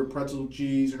popcorn, your pretzel,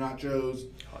 cheese, your nachos,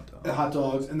 hot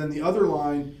dogs, and then the other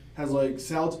line has like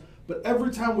salads. But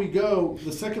every time we go,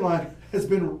 the second line has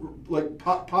been like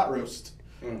pot roast.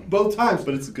 Both times.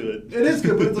 But it's good. It is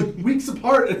good, but it's like weeks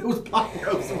apart, and it was pot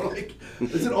roast. And we're like,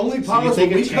 is it only pot you roast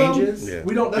think when it we come? changes? Yeah.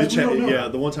 We don't. That's It we don't know. yeah,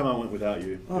 the one time I went without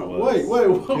you. Oh, it was. wait, why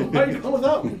are you going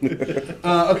without me?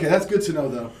 Okay, that's good to know,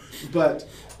 though. But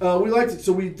we liked it.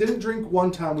 So we didn't drink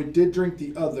one time. We did drink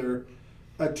the other.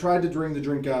 I tried to bring the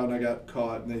drink out, and I got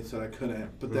caught, and they said I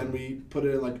couldn't. But then we put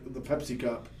it in, like, the Pepsi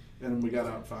cup, and we got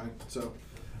out fine. So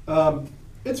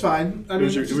it's fine. I It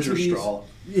was mean, your it's just straw.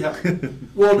 Yeah.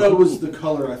 Well, no, it was the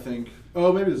color, I think.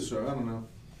 Oh, maybe it was the straw. I don't know.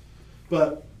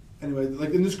 But anyway,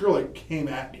 like, and this girl, like, came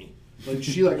at me. Like,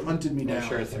 she, like, hunted me down. I'm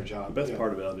sure it's their job. The best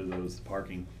part about it was the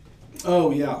parking.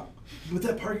 Oh, yeah. But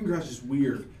that parking garage is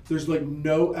weird. There's, like,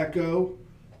 no echo.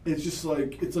 It's just,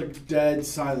 like, it's, like, dead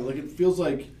silent. Like, it feels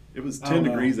like... It was I 10 don't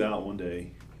know. degrees out one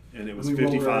day, and it was We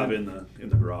rolled 55 around. in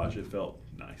the garage. It felt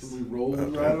nice. We rolled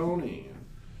Okay. right on in.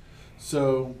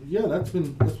 So, yeah, that's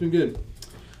been good.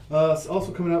 It's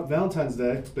also coming up Valentine's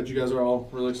Day. Bet you guys are all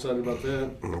really excited about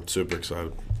that. I'm super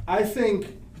excited. I think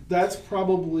that's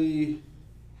probably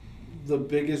the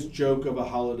biggest joke of a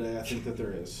holiday I think that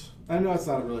there is. I know it's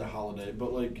not really a holiday,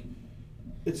 but like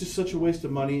it's just such a waste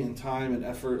of money and time and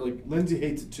effort. Like Lindsay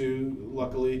hates it too,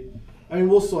 luckily. I mean,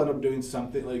 we'll still end up doing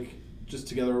something like just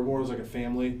together or more as like a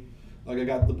family. Like I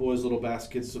got the boys' little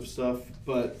baskets of stuff,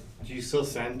 but Do you still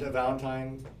send a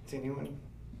Valentine to anyone?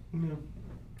 yeah.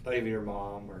 Not even your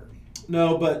mom or.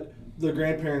 No, but the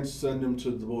grandparents send them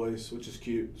to the boys, which is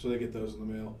cute. So they get those in the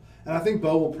mail. And I think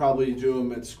Bo will probably do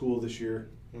them at school this year.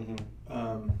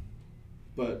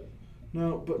 But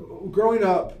no, but growing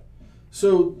up,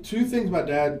 so two things my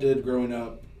dad did growing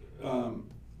up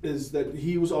is that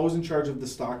he was always in charge of the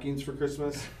stockings for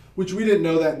Christmas, which we didn't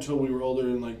know that until we were older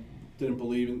and like didn't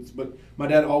believe in. But my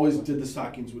dad always did the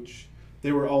stockings, which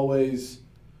they were always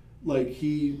like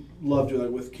he loved it,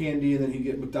 like with candy, and then he'd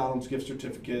get McDonald's gift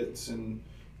certificates, and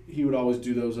he would always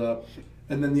do those up.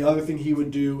 And then the other thing he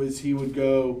would do is he would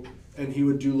go and he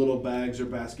would do little bags or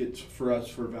baskets for us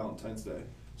for Valentine's Day.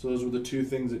 So those were the two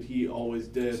things that he always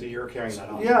did. So you're carrying that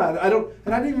on. Yeah, I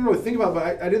didn't even really think about it,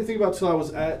 but I didn't think about it until I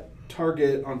was at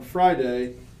Target on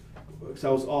Friday, because I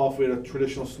was off. We had a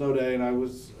traditional snow day, and I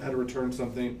had to return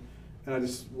something, and I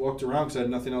just walked around because I had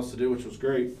nothing else to do, which was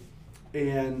great.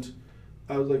 And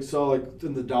I was like saw like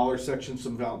in the dollar section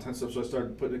some Valentine's stuff, so I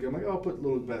started putting it. I'm like, oh, I'll put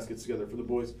little baskets together for the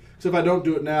boys. Because if I don't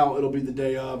do it now, it'll be the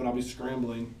day of, and I'll be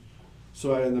scrambling.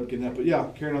 So I ended up getting that. But yeah,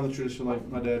 carrying on the tradition like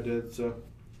my dad did. So.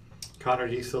 Connor,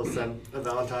 do you still send a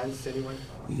Valentine's to anyone?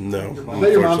 No, I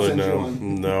bet your mom unfortunately, sends you no.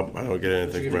 one. No, I don't get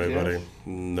anything you from give her anybody. cash?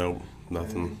 Nope,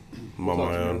 nothing. I'm We'll on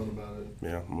talk my to own. Marilyn about it.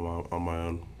 Yeah, I'm on my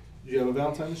own. Did you have a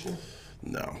Valentine this year?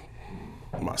 No,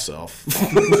 myself.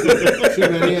 Too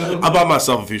many of them? I bought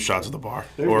myself a few shots at the bar,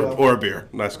 There you go. or a beer,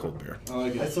 nice cold beer. I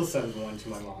like I it. still send one to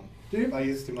my mom. Do you? I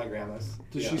used to my grandma's.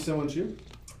 Does Yeah. she send one to you?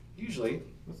 Usually.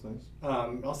 That's nice.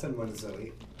 I'll send one to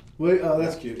Zoe. Wait,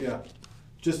 that's cute. Yeah.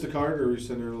 Just a card, or you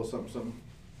send her a little something?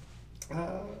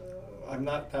 I'm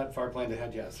not that far planned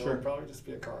ahead yet, so Sure. it'll probably just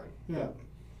be a card. Yeah.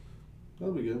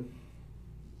 That'll be good.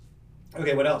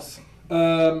 Okay, what else?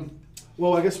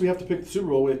 Well, I guess we have to pick the Super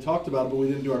Bowl. We had talked about it, but we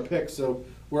didn't do our picks, so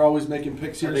we're always making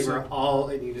picks I here. think So. we're all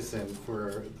in unison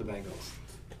for the Bengals.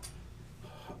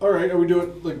 All right, are we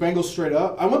doing like Bengals straight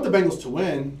up? I want the Bengals to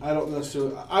win. I don't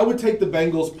necessarily. I would take the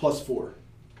Bengals +4.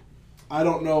 I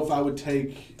don't know if I would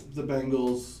take the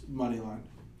Bengals money line.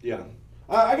 Yeah.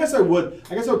 I guess I would.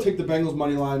 I guess I would take the Bengals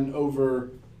money line over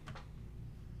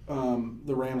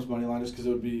the Rams money line, just because it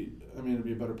would be. I mean, it'd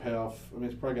be a better payoff. I mean,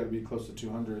 it's probably got to be close to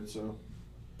 200. So,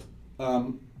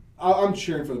 I'm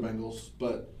cheering for the Bengals,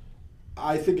 but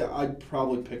I think I'd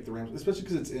probably pick the Rams, especially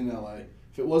because it's in LA.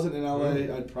 If it wasn't in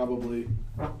LA, I'd probably.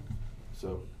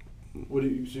 So, what do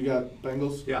you? So you got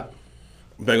Bengals? Yeah.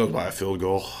 Bengals by a field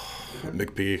goal.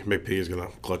 McP is gonna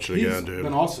clutch it He's again, dude.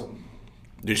 been awesome.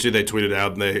 Did you see they tweeted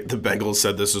out and the Bengals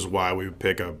said this is why we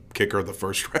pick a kicker in the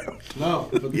first round? No.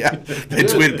 But Yeah, they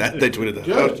tweeted that. They tweeted that.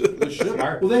 Good. They should.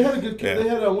 Smart. Well, they had a good. Yeah. They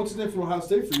had what's his name from Ohio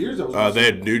State for years. That was awesome. They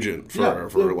had Nugent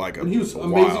for like a and he was a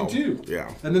amazing while. too.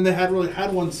 Yeah. And then they had really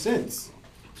had one since.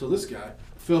 So this guy,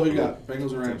 Phil, who you got?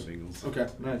 Bengals or Rams? Bengals. Okay,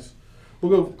 nice.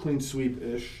 We'll go clean sweep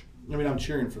ish. I mean, I'm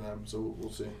cheering for them, so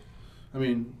we'll see. I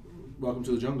mean, welcome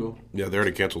to the jungle. Yeah, they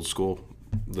already canceled school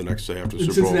the next day after the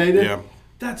In Super Bowl. Cincinnati? Yeah.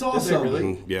 That's they awesome.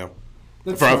 really? Yeah.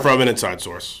 That's From, smart. from an inside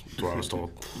source. That's what I was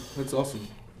told. That's awesome.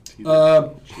 He's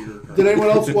a cheater. Did anyone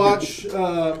else watch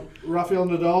Rafael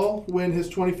Nadal win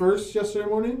his 21st yesterday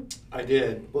morning? I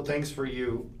did. Well, thanks for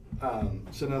you.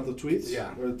 Sending out the tweets?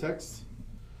 Yeah. Or the texts?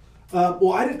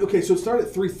 Well, I didn't. Okay, so it started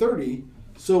at 3:30.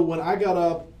 So when I got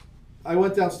up, I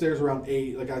went downstairs around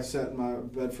 8. Like, I sat in my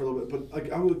bed for a little bit.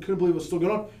 But like, couldn't believe it was still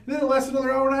going on. And then it lasted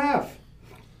another hour and a half.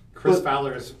 Chris But-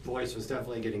 Fowler's voice was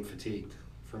definitely getting fatigued.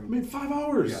 I From mean, 5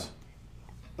 hours.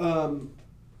 Yeah.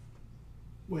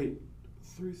 Wait,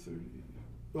 3:30.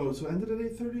 Oh, so it ended at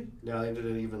 8:30? No, they did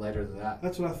it even later than that.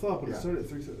 That's what I thought, but it Yeah. started at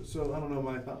 3:30. So I don't know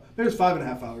my thought. Maybe it was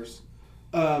 5.5 hours.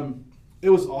 It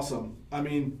was awesome. I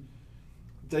mean,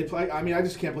 they play. I mean, I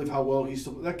just can't believe how well he's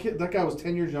still. That guy was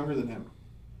 10 years younger than him.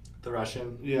 The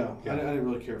Russian. Yeah, Yeah. I didn't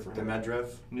really care for him. Medvedev.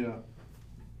 Yeah,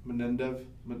 Menendez.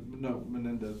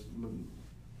 Menendez.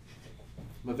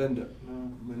 Mavenda.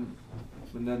 No,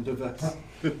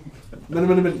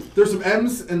 Menendez. There's some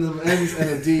M's and some N's and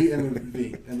a D and a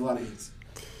V and a lot of E's.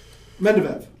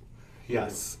 Mendevev.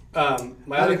 Yes. My I other didn't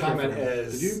care comment for him.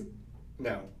 is. Did you?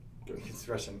 No, it's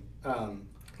Russian.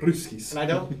 Ruskis. And I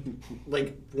don't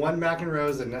like one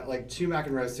McEnroe's and like two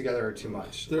McEnroe's together are too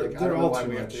much. They're- like, I they're don't know all why too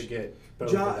we much. have to get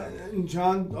both John, of them. and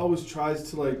John always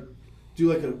tries to like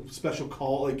do like a special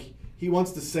call. Like he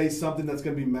wants to say something that's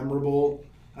going to be memorable.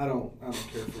 I don't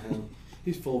care for him.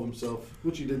 He's full of himself,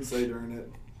 which he did say during it.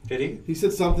 Did he? He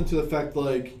said something to the effect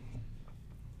like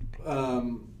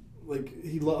like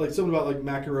something about like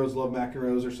McEnroe's love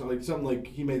McEnroe's or something. Like something like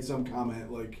he made some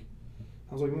comment like.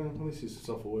 I was like, at least he's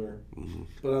self-aware. Mm-hmm.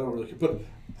 But I don't really care. But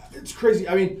it's crazy.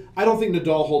 I mean, I don't think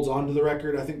Nadal holds on to the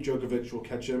record. I think Djokovic will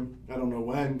catch him. I don't know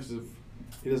when, because if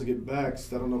he doesn't get back,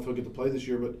 I don't know if he'll get to play this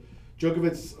year. But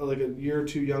Djokovic's like a year or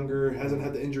two younger, hasn't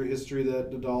had the injury history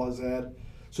that Nadal has had.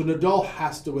 So Nadal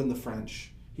has to win the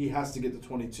French. He has to get to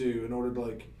 22 in order to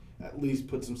like at least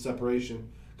put some separation.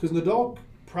 Because Nadal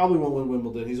probably won't win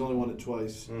Wimbledon. He's only won it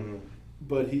twice. Mm-hmm.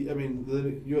 But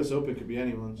the U.S. Open could be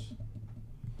anyone's.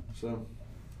 So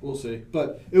we'll see.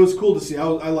 But it was cool to see. I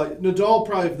like Nadal,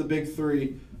 probably of the big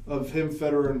three of him,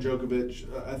 Federer, and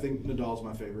Djokovic. I think Nadal's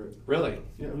my favorite. Really?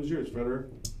 Yeah, who's yours, Federer?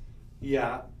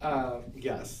 Yeah.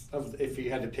 Yes. If you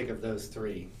had to pick of those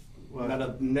three, What?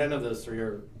 none of those three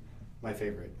are my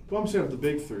favorite. Well, I'm saying of the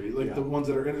big three, like Yeah. the ones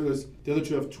that are in it. The other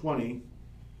two have 20.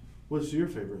 What's your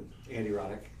favorite? Andy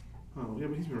Roddick. Oh, yeah,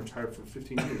 but he's been retired for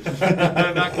 15 years.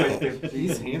 Not quite 50.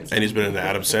 He's handsome. And he's been in the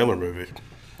Adam Sandler movie.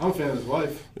 I'm a fan of his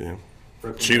wife. Yeah.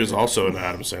 Brooklyn She was Nine-Nine. also in the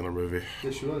Adam Sandler movie.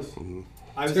 Yes, she was.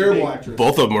 I was Terrible a big, actress.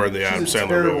 Both of them were in the Adam She's a Sandler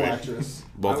terrible movie. actress.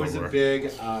 Both I of was them a were. big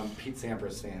Pete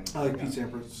Sampras fan. I like Pete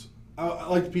Sampras. I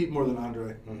liked Pete more than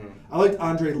Andre. Mm-hmm. I liked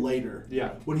Andre later. Yeah.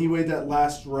 When he made that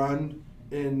last run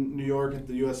in New York at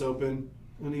the U.S. Open,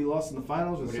 when he lost in the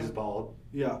finals. Or When he was some- bald.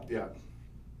 Yeah. Yeah.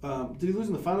 Did he lose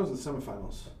in the finals or the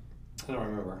semifinals? I don't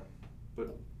remember.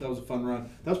 But that was a fun run.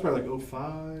 That was probably like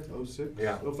 05, 06,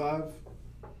 Yeah. 05,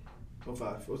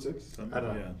 05, 06. I don't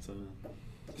know. Yeah, it's,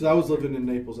 Because I was living in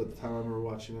Naples at the time. I remember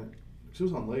watching it. Because it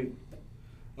was on late.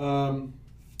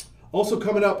 Also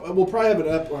coming up, we'll probably have an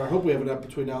up, or I hope we have an up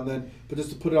between now and then, but just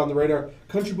to put it on the radar,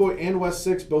 Country Boy and West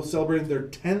Six both celebrating their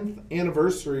 10th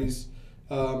anniversaries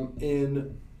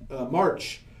in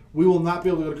March. We will not be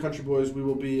able to go to Country Boys. We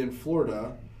will be in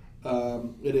Florida.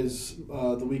 It is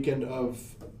the weekend of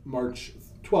March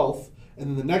 12th, and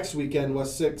then the next weekend,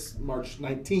 West Six, March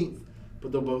 19th,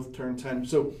 but they'll both turn 10.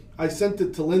 So I sent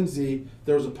it to Lindsay.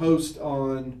 There was a post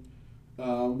on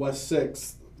West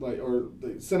Six, or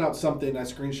they sent out something. I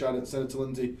screenshot it and sent it to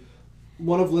Lindsay.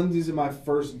 One of Lindsay's and my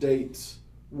first dates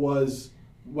was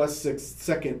West Six's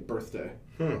second birthday,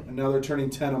 and now they're turning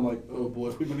 10. I'm like, oh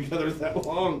boy, we've been together that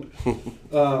long.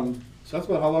 So that's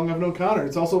about how long I've known Connor.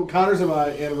 It's also Connor's my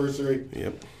anniversary.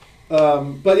 Yep.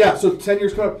 But yeah, so 10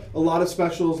 years coming up, a lot of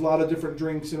specials, a lot of different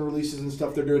drinks and releases and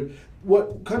stuff they're doing.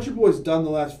 What Country Boy's done the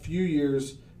last few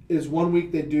years is 1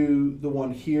 week they do the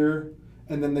one here,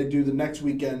 and then they do the next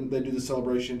weekend, they do the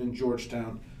celebration in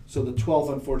Georgetown. So the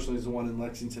 12th, unfortunately, is the one in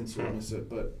Lexington, so we'll miss it.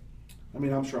 But, I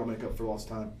mean, I'm sure I'll make up for lost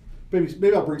time.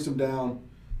 Maybe I'll bring some down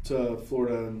to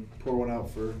Florida and pour one out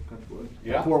for Country Boy.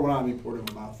 Yeah. Pour one out, I mean pour it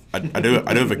in my mouth. I do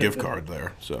have a gift card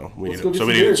there, so we Let's need go to, get so some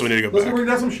we need beers. to go Let's back. go bring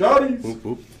down some shotties. Whoop,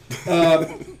 whoop.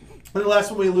 And the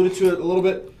last one, we alluded to it a little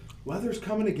bit. Weather's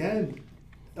coming again.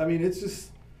 I mean,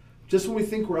 it's just when we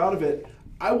think we're out of it.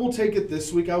 I will take it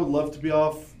this week. I would love to be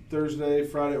off Thursday,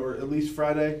 Friday, or at least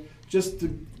Friday, just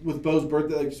with Bo's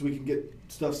birthday, so we can get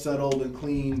stuff settled and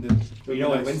cleaned. And You know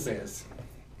what Wednesday is?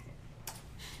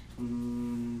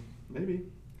 Maybe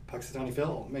Puxatawny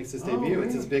Phil makes his Oh, debut.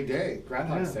 It's yeah. his big day.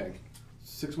 Groundhog's Yeah. Day.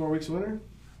 6 more weeks of winter.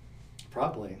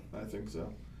 Probably. I think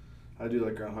so. I do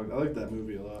like Groundhog. I like that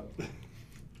movie a lot.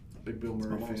 Big Bill it's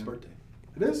Murray my mom's fan. birthday.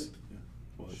 It is.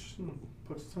 Was.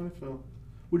 Puxatawny Phil.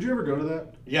 Would you ever go to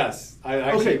that? Yes, I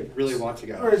actually Okay. really want to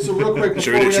go. All right, so real quick,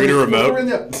 Should before we do end this- remote? before we end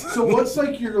that, so what's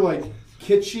like your like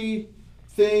kitschy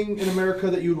thing in America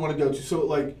that you would want to go to? So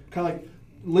like kind of like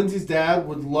Lindsay's dad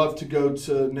would love to go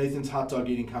to Nathan's hot dog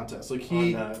eating contest. Like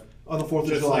he on the 4th of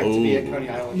Just July. like to be at Ooh. Coney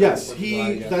Island. Yes, Fourth of he. July,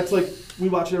 yeah. That's like we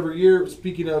watch it every year.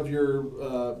 Speaking of your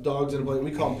dogs in a blanket,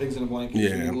 we call them pigs in a blanket.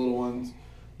 Yeah. The little ones.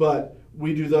 But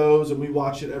we do those, and we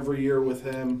watch it every year with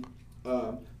him.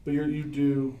 But you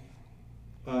do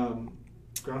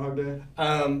Groundhog Day.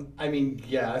 I mean,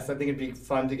 yes, I think it'd be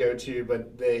fun to go to,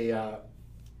 but they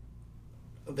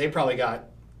probably got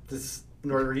this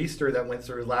nor'easter that went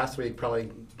through last week. Probably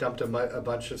dumped a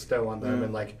bunch of snow on them, Yeah.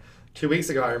 and like 2 weeks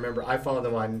ago, I remember I followed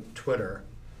them on Twitter,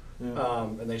 Yeah.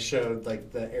 and they showed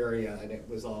like the area, and it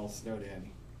was all snowed in.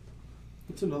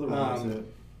 What's another one? That's it.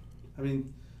 I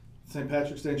mean, St.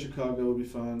 Patrick's Day in Chicago would be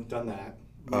fun. Done that.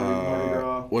 Mardi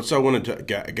Gras. What's that one in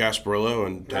Gasparillo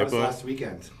and That was Tampa? last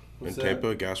weekend. In What's that?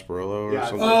 Tampa, Gasparillo or Yeah,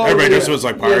 something. Oh, Everybody yeah. knows it was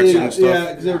like pirates and stuff. Yeah,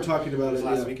 because they were talking about It was it.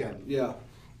 last yeah. weekend. Yeah.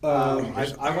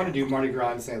 I want to do Mardi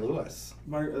Gras in St. Louis.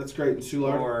 That's great. And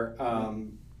Soulard. Or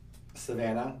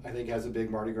Savannah, I think, has a big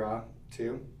Mardi Gras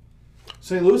too.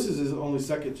 St. Louis is only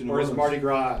second to New Or is Orleans. Mardi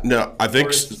Gras? No, I think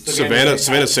Or is Savannah,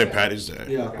 St. St. Patty's Patty's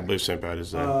Day? Day. Yeah. I believe St.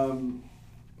 Patty's Day.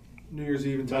 New Year's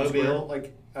Eve in Times Square. Mobile,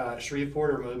 like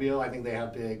Shreveport or Mobile, I think they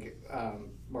have big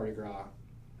Mardi Gras.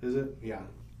 Is it? Yeah.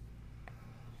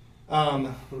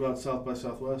 What about South by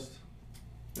Southwest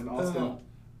in Austin?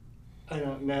 I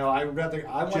don't know. I would rather.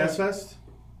 I want Jazz Fest?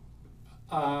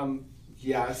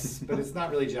 Yes, but it's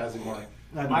not really jazz anymore.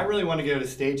 I know. I really want to go to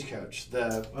Stagecoach,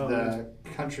 the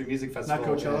country music festival.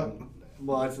 Coachella?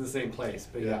 Well, it's in the same place,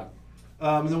 but yeah.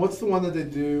 And then what's the one that they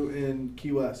do in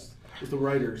Key West with the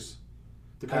writers,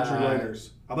 the country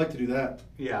writers? I'd like to do that.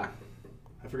 Yeah.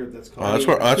 I forget what that's called.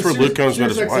 That's where Luke Combs met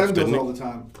his Sirius wife, XM didn't goes he? all the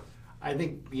time. I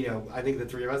think the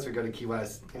three of us would go to Key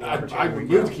West. I would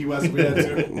move to Key West if we had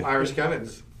to. Irish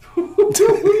Cummins.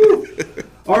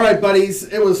 All right, buddies.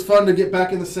 It was fun to get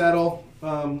back in the saddle.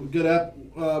 Good app.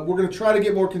 We're going to try to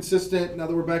get more consistent now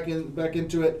that we're back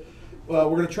into it. We're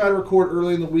going to try to record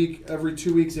early in the week, every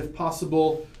 2 weeks if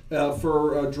possible,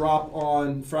 for a drop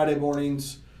on Friday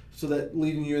mornings, so that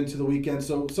leading you into the weekend.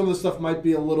 So some of the stuff might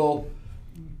be a little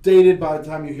dated by the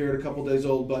time you hear it, a couple days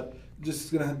old, but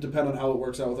just going to depend on how it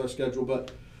works out with our schedule.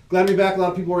 But glad to be back. A lot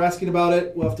of people were asking about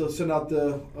it. We'll have to send out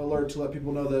the alert to let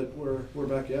people know that we're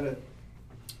back at it.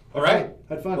 All right.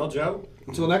 Had fun. Well, Joe,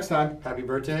 Until next time. happy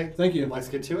birthday. Thank you. Let's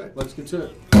get to it. Let's get to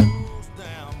it.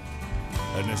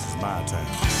 And this is my time.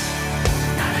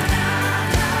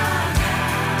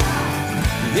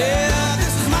 Yeah, this